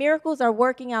truth is, miracles are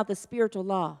working out the spiritual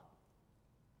law.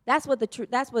 That's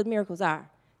what miracles are.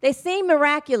 They seem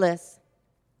miraculous,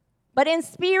 but in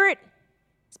spirit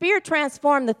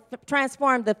transformed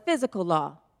the physical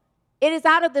law. It is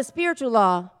out of the spiritual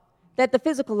law that the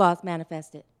physical law is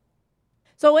manifested.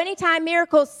 So anytime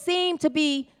miracles seem to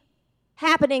be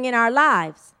happening in our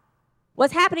lives,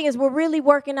 what's happening is we're really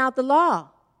working out the law.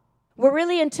 We're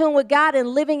really in tune with God and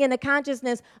living in the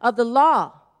consciousness of the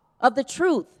law, of the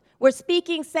truth. We're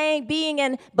speaking, saying, being,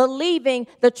 and believing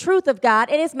the truth of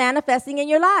God, and it's manifesting in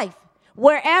your life.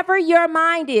 Wherever your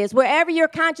mind is, wherever your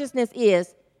consciousness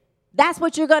is, that's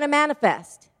what you're going to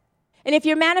manifest. And if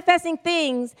you're manifesting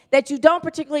things that you don't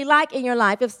particularly like in your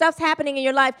life, if stuff's happening in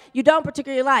your life you don't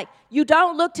particularly like, you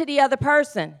don't look to the other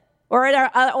person or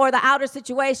the outer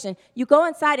situation. You go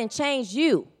inside and change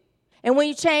you. And when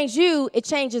you change you, it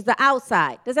changes the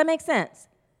outside. Does that make sense?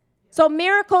 So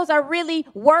miracles are really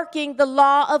working the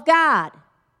law of God.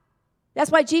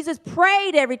 That's why Jesus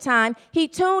prayed every time. He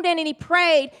tuned in and he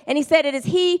prayed, and he said, it is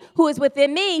he who is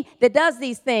within me that does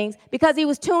these things, because he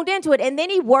was tuned into it. And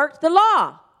then he worked the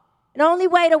law. And the only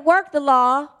way to work the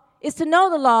law is to know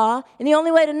the law, and the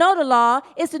only way to know the law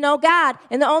is to know God,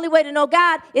 and the only way to know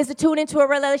God is to tune into a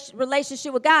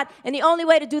relationship with God, and the only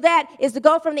way to do that is to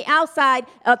go from the outside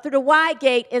through the wide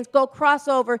gate and go cross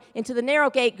over into the narrow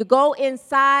gate, to go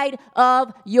inside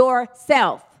of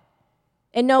yourself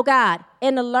and know God,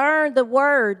 and to learn the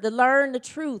word, to learn the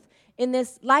truth in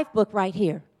this life book right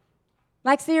here.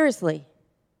 Like seriously.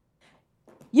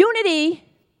 Unity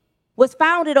was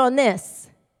founded on this.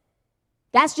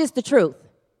 That's just the truth.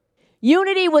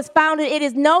 Unity was founded, it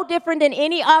is no different than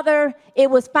any other. It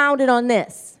was founded on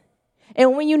this.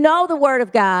 And when you know the word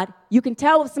of God, you can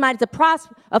tell if somebody's a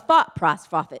false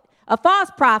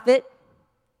prophet,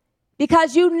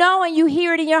 because you know and you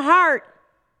hear it in your heart.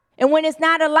 And when it's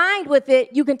not aligned with it,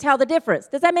 you can tell the difference.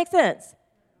 Does that make sense?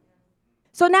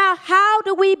 So now, how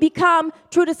do we become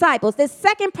true disciples? This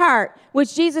second part,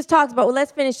 which Jesus talks about, well,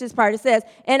 let's finish this part. It says,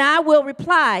 and I will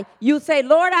reply. You say,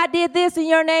 Lord, I did this in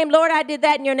your name. Lord, I did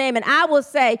that in your name. And I will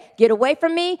say, get away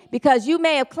from me, because you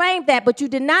may have claimed that, but you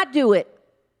did not do it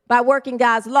by working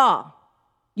God's law.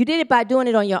 You did it by doing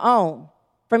it on your own,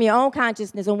 from your own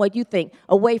consciousness on what you think,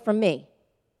 away from me.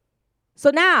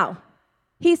 So now,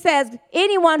 he says,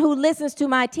 anyone who listens to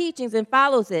my teachings and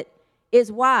follows it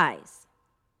is wise.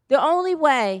 The only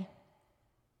way,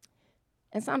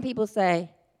 and some people say,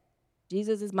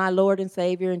 Jesus is my Lord and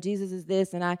Savior, and Jesus is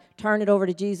this, and I turn it over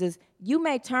to Jesus. You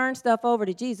may turn stuff over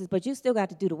to Jesus, but you still got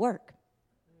to do the work.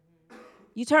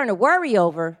 You turn the worry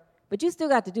over, but you still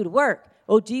got to do the work.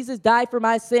 Oh, Jesus died for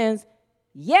my sins.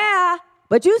 Yeah,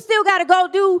 but you still got to go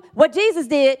do what Jesus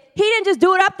did. He didn't just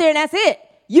do it up there and that's it.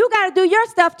 You got to do your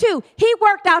stuff too. He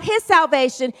worked out his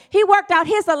salvation. He worked out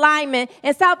his alignment.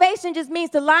 And salvation just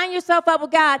means to line yourself up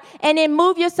with God and then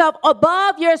move yourself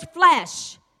above your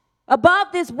flesh, above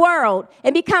this world,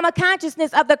 and become a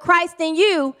consciousness of the Christ in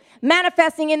you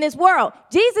manifesting in this world.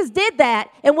 Jesus did that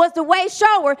and was the way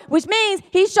shower, which means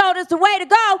he showed us the way to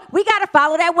go. We got to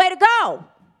follow that way to go.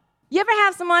 You ever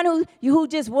have someone who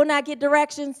just will not get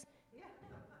directions?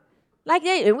 Like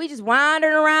we just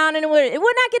wandering around and it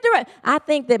would not get directions. I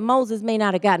think that Moses may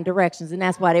not have gotten directions, and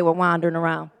that's why they were wandering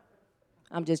around.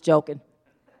 I'm just joking.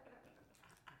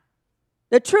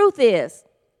 The truth is,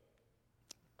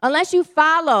 unless you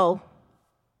follow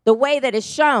the way that is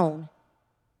shown,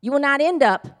 you will not end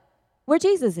up where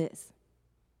Jesus is.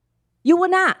 You will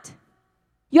not.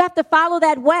 You have to follow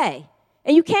that way.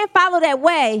 And you can't follow that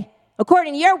way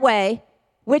according to your way,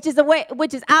 which is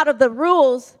out of the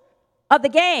rules of the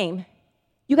game.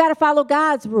 You got to follow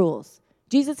God's rules.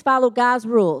 Jesus followed God's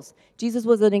rules. Jesus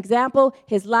was an example.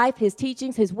 His life, his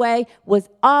teachings, his way was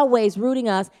always rooting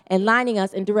us and lining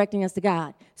us and directing us to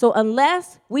God. So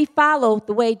unless we follow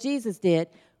the way Jesus did,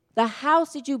 the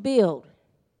house that you build,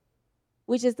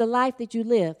 which is the life that you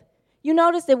live, you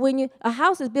notice that a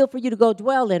house is built for you to go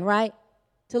dwell in, right?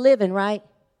 To live in, right?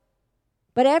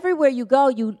 But everywhere you go,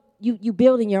 you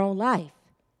build in your own life.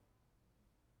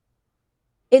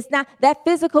 It's not that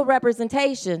physical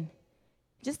representation.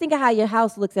 Just think of how your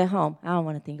house looks at home. I don't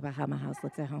want to think about how my house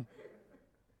looks at home.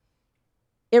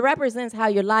 It represents how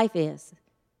your life is.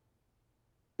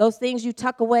 Those things you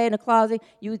tuck away in a closet,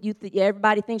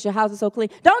 everybody thinks your house is so clean.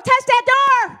 Don't touch that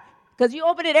door, because you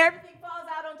open it, everything falls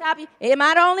out on top of you. Am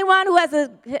I the only one who has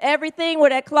everything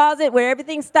with that closet where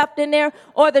everything's stuffed in there?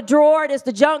 Or the drawer, there's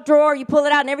the junk drawer, you pull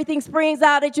it out and everything springs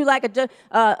out at you like a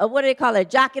what do they call it,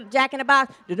 jack in a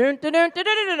box.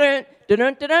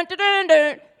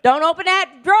 Don't open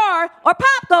that drawer or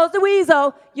pop goes the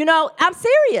weasel. I'm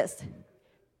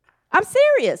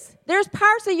serious. There's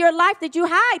parts of your life that you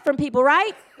hide from people,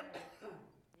 right?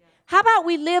 How about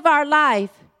we live our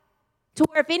life to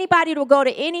where if anybody will go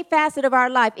to any facet of our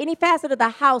life, any facet of the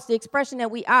house, the expression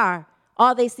that we are,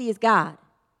 all they see is God.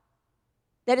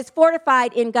 That is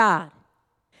fortified in God.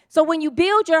 So when you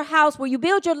build your house, when you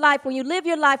build your life, when you live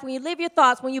your life, when you live your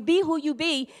thoughts, when you be who you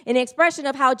be, an expression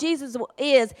of how Jesus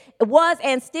was,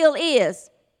 and still is,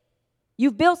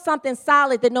 you've built something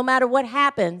solid that no matter what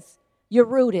happens, you're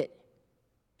rooted.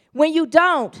 When you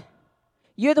don't,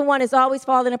 you're the one that's always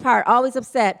falling apart, always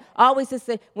upset, always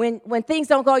when things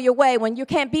don't go your way, when you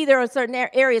can't be there in certain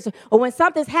areas, or when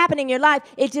something's happening in your life,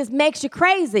 it just makes you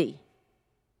crazy.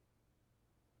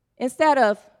 Instead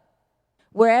of,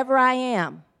 wherever I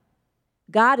am,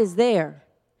 God is there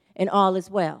and all is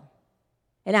well.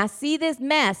 And I see this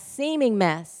seeming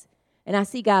mess, and I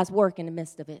see God's work in the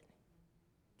midst of it.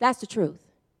 That's the truth.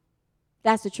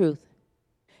 That's the truth.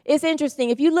 It's interesting.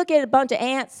 If you look at a bunch of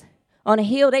ants on a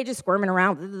hill, they just squirming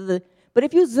around. But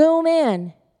if you zoom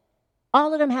in,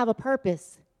 all of them have a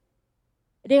purpose.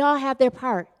 They all have their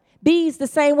part. Bees the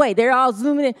same way. They're all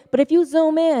zooming in. But if you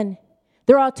zoom in,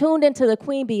 they're all tuned into the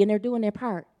queen bee, and they're doing their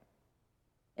part.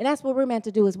 And that's what we're meant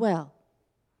to do as well.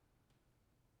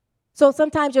 So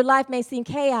sometimes your life may seem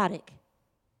chaotic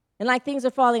and like things are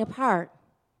falling apart.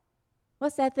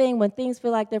 What's that thing when things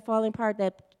feel like they're falling apart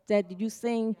that you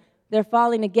sing, they're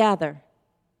falling together?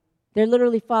 They're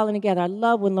literally falling together. I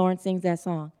love when Lauren sings that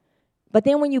song. But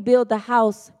then when you build the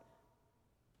house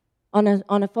on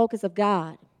a focus of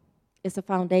God, it's a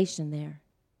foundation there.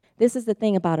 This is the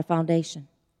thing about a foundation.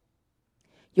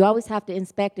 You always have to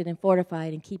inspect it and fortify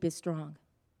it and keep it strong.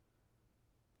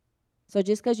 So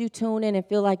just because you tune in and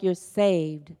feel like you're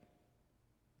saved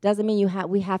doesn't mean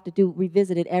we have to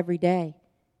revisit it every day.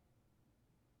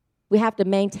 We have to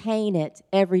maintain it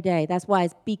every day. That's why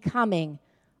it's becoming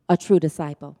a true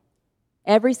disciple.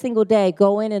 Every single day,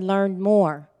 go in and learn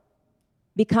more.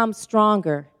 Become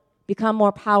stronger. Become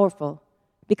more powerful.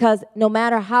 Because no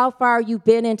matter how far you've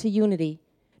been into unity,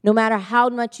 no matter how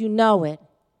much you know it,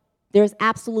 there's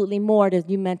absolutely more that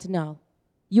you're meant to know.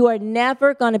 You are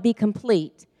never going to be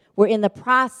complete. We're in the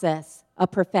process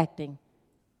of perfecting.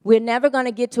 We're never going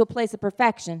to get to a place of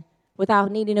perfection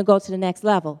without needing to go to the next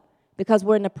level because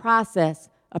we're in the process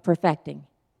of perfecting.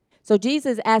 So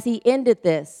Jesus, as he ended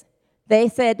this, they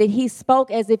said that he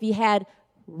spoke as if he had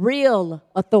real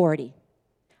authority.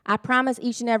 I promise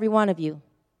each and every one of you,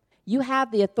 you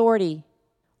have the authority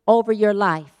over your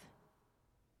life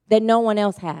that no one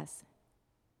else has.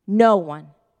 No one.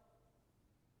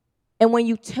 And when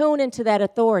you tune into that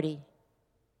authority,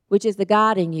 which is the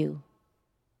God in you,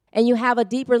 and you have a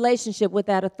deep relationship with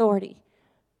that authority,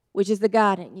 which is the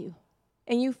God in you,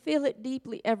 and you feel it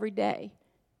deeply every day,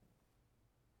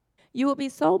 you will be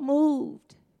so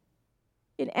moved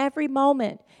in every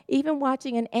moment, even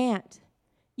watching an ant.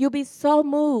 You'll be so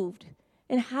moved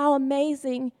in how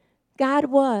amazing God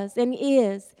was and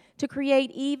is to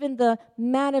create even the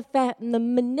magnificence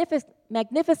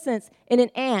in an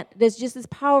ant that's just as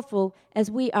powerful as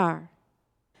we are.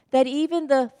 That even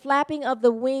the flapping of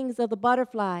the wings of the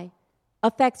butterfly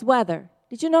affects weather.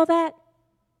 Did you know that?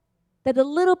 That a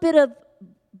little bit of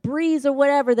breeze or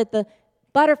whatever that the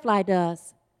butterfly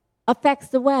does affects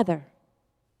the weather.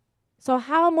 So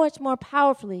how much more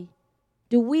powerfully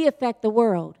do we affect the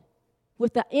world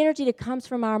with the energy that comes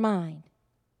from our mind?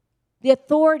 The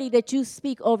authority that you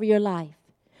speak over your life.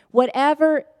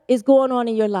 Whatever is going on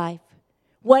in your life,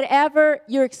 whatever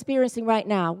you're experiencing right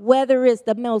now, whether it's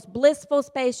the most blissful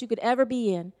space you could ever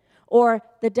be in or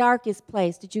the darkest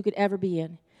place that you could ever be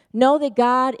in, know that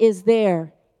God is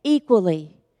there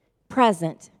equally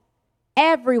present,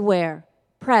 everywhere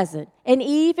present. And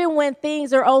even when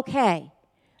things are okay,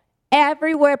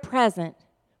 everywhere present,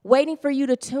 waiting for you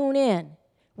to tune in,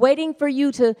 waiting for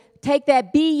you to take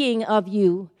that being of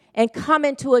you and come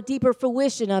into a deeper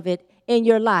fruition of it in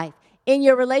your life, in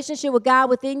your relationship with God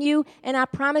within you. And I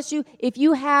promise you, if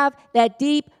you have that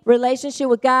deep relationship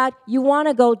with God, you want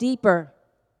to go deeper.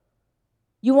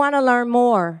 You want to learn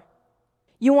more.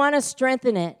 You want to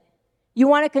strengthen it. You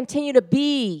want to continue to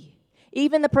be.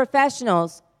 Even the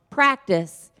professionals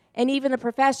practice, and even the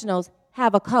professionals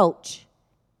have a coach.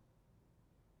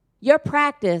 Your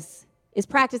practice is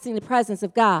practicing the presence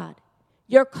of God.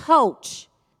 Your coach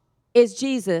is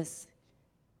Jesus.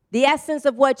 The essence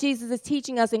of what Jesus is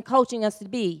teaching us and coaching us to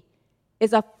be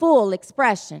is a full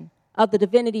expression of the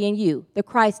divinity in you, the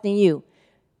Christ in you.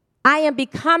 I am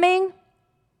becoming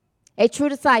a true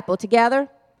disciple. Together,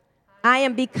 I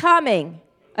am becoming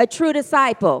a true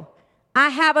disciple. I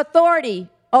have authority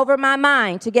over my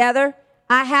mind. Together,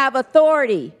 I have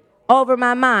authority over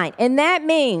my mind. And that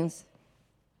means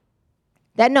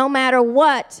that no matter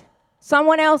what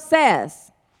someone else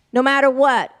says, no matter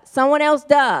what someone else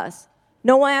does,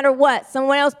 no matter what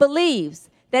someone else believes,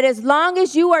 that as long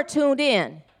as you are tuned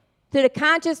in to the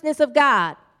consciousness of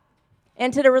God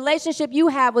and to the relationship you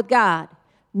have with God,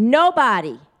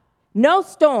 nobody, no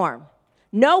storm,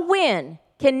 no wind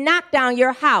can knock down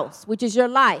your house, which is your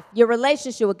life, your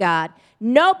relationship with God.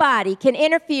 Nobody can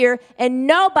interfere, and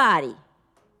nobody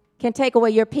can take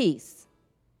away your peace.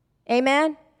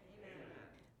 Amen?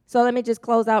 So let me just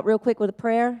close out real quick with a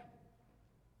prayer.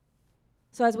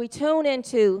 So as we tune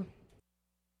into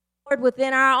Lord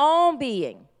within our own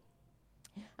being,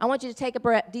 I want you to take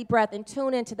a deep breath and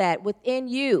tune into that within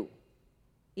you.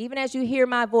 Even as you hear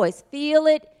my voice, feel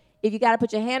it. If you got to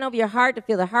put your hand over your heart to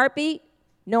feel the heartbeat,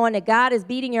 knowing that God is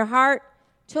beating your heart,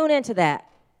 tune into that.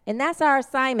 And that's our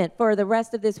assignment for the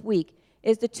rest of this week,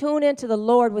 is to tune into the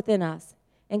Lord within us.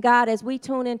 And God, as we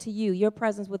tune into you, your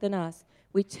presence within us,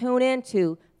 we tune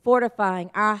into fortifying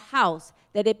our house,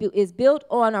 that it is built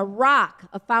on a rock,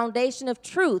 a foundation of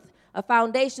truth, a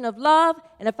foundation of love,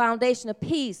 and a foundation of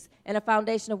peace, and a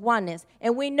foundation of oneness.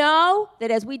 And we know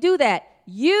that as we do that,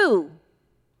 you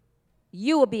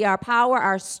will be our power,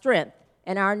 our strength,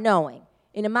 and our knowing.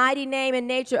 In the mighty name and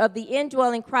nature of the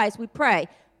indwelling Christ, we pray,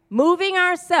 moving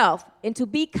ourselves into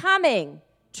becoming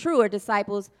truer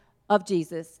disciples of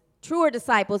Jesus, truer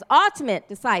disciples, ultimate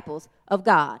disciples of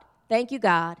God. Thank you,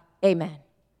 God. Amen.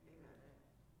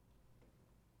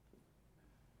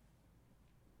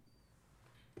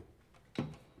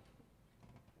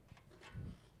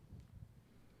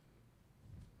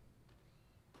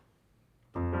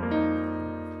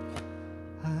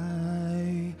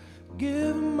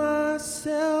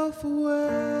 myself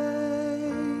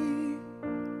away.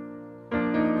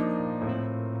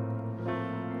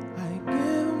 I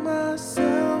give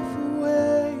myself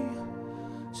away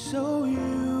so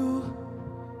you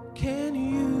can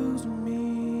use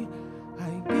me.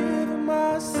 I give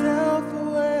myself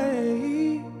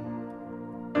away.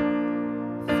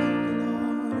 Thank you,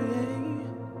 Lord. Yeah.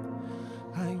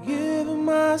 I give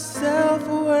myself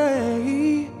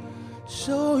away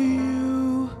so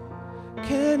you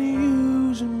can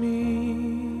use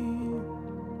me.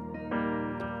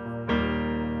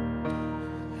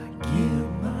 I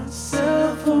give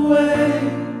myself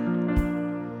away.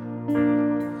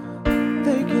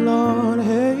 Thank you, Lord.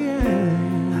 Hey,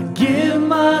 yeah. I give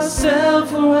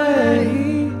myself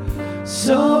away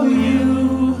so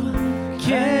you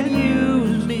can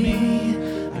use me.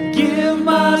 I give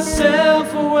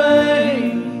myself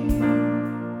away.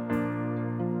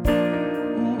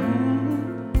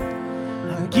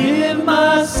 I give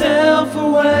myself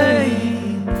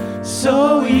away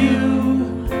so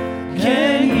you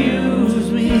can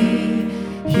use me.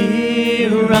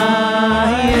 Here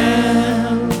I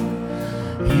am,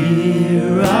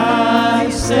 here I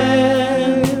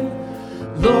stand.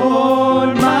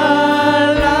 Lord,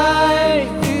 my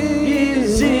life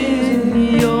is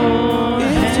in your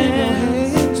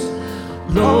hands.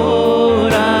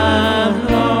 Lord, I'm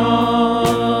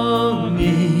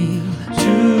longing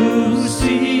to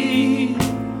see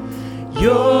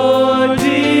your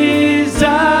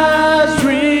desires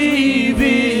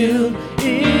revealed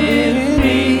in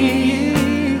me.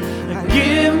 I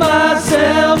give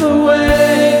myself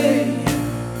away.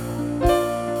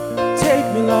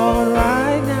 Take me, Lord,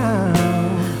 right now.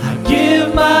 I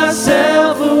give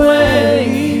myself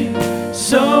away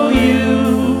so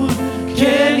you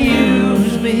can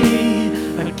use me.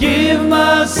 I give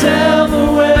myself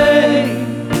away.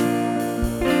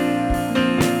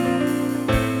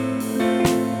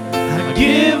 I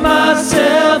give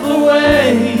myself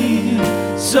away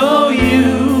so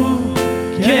you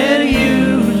can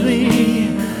use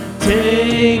me.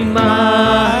 Take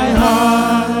my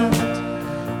heart,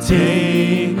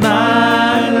 take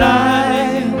my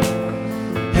life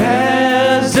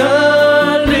as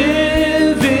a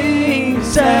living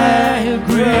sacrifice.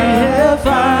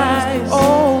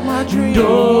 All my dreams,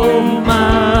 All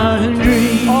my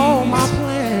dreams, all my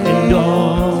plans, and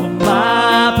all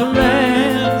my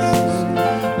plans,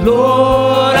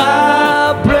 Lord,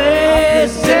 I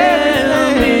place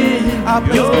them in I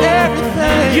place your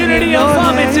everything unity in of your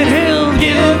vomits and hands. He'll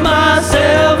give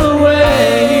myself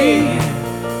away.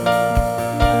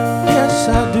 Yes,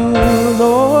 I do,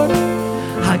 Lord.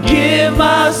 I give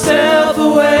myself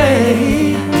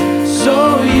away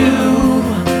so you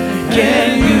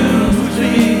can use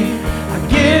me. I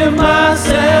give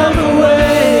myself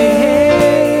away.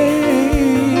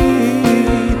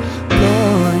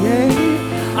 Lord,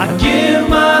 yeah. I give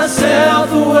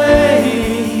myself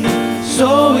away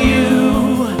so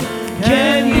you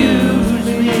can use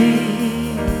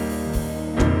me.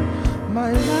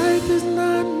 My life is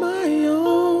not my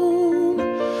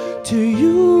own. To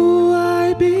you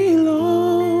I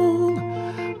belong.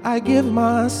 I give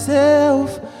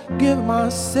myself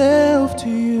to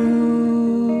you.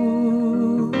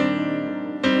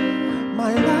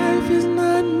 My life is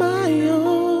not my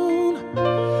own.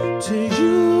 To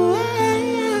you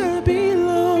I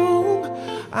belong.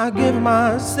 I give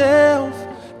myself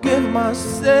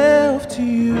to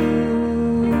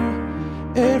you.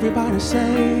 Everybody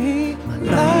say, my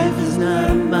life is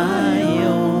not my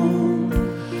own.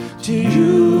 To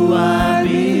you I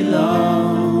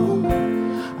belong.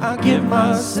 I give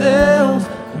myself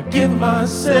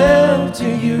to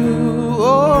you.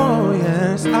 Oh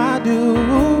yes, I do.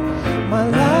 My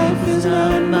life is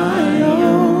not my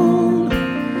own.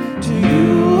 To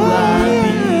you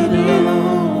I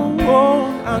belong.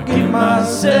 Oh, I give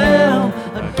myself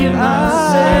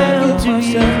to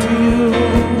you.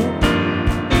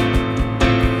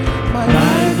 My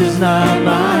life is not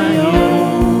my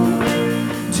own.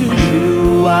 To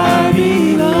you I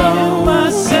belong.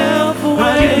 I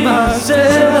give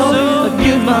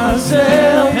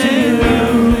myself to you.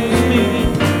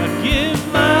 I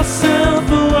give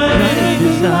myself away. Life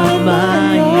is not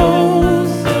my own.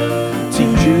 To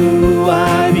you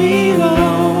I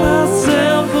belong.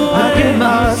 I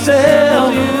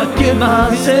give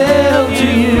myself to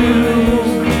you.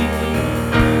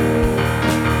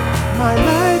 My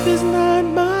life is not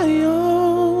my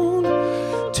own.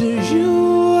 To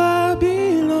you I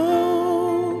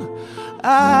belong.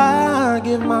 I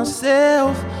give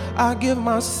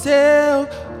myself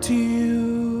to you.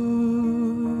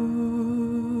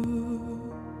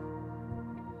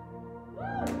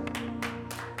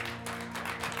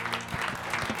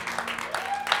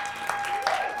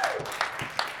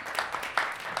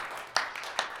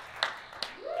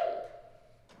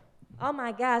 Oh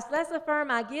my gosh, let's affirm,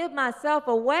 I give myself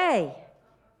away.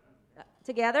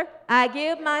 Together, I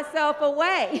give myself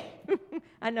away.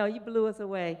 I know, you blew us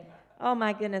away. Oh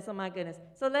my goodness, oh my goodness.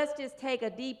 So let's just take a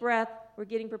deep breath. We're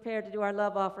getting prepared to do our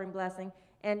love offering blessing.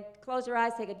 And close your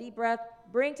eyes, take a deep breath.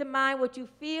 Bring to mind what you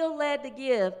feel led to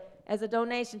give as a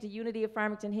donation to Unity of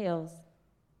Farmington Hills.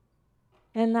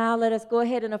 And now let us go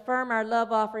ahead and affirm our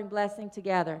love offering blessing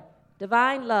together.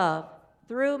 Divine love,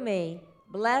 through me,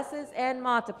 blesses and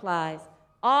multiplies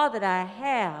all that I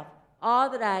have, all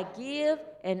that I give,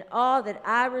 and all that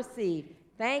I receive.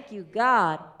 Thank you,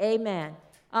 God. Amen.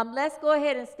 Let's go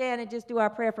ahead and stand and just do our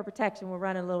prayer for protection. We're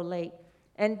running a little late.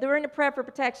 And during the prayer for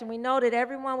protection, we know that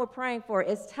everyone we're praying for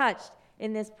is touched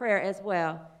in this prayer as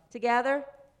well. Together,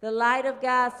 the light of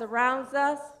God surrounds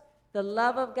us, the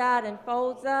love of God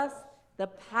enfolds us, the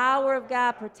power of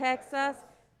God protects us,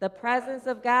 the presence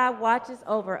of God watches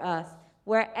over us.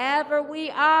 Wherever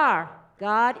we are,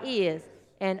 God is,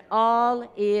 and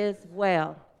all is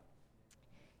well.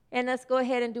 And let's go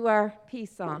ahead and do our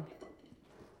peace song.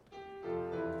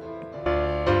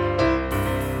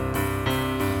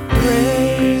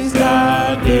 Praise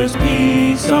God, there's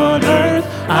peace on earth.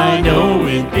 I know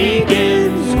it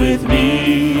begins with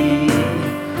me.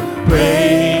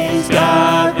 Praise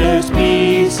God, there's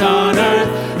peace on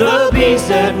earth. The peace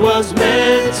that was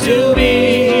meant to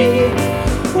be.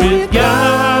 With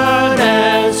God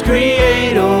as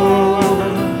creator,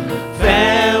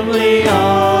 family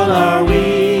all are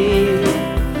we.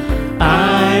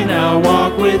 I now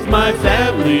walk with my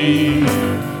family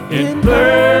in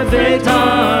perfect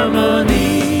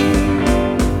harmony.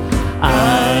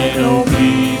 I know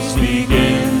peace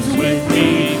begins with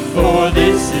me, for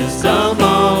this is the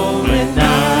moment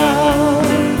now.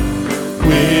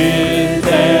 With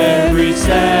every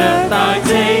step I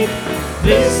take,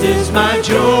 this is my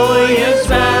joyous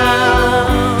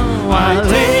vow. I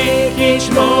take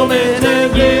each moment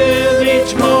and give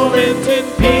each moment in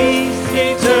peace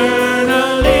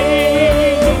eternally.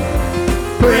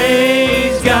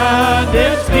 Praise God,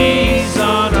 there's peace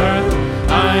on earth.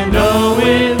 I know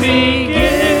it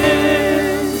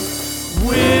begins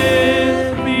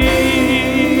with me.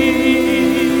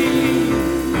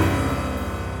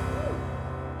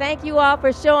 Thank you all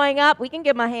for showing up. We can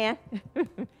give them a hand.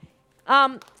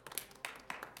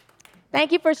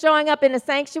 Thank you for showing up in the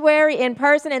sanctuary in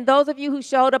person, and those of you who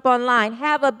showed up online.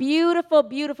 Have a beautiful,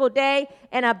 beautiful day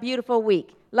and a beautiful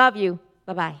week. Love you.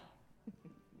 Bye-bye.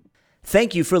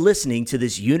 Thank you for listening to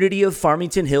this Unity of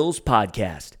Farmington Hills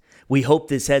podcast. We hope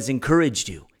this has encouraged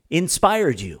you,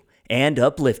 inspired you, and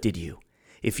uplifted you.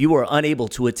 If you are unable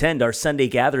to attend our Sunday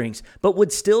gatherings but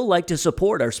would still like to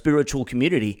support our spiritual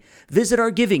community, visit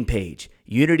our giving page,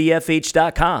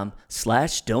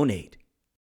 unityfh.com/donate.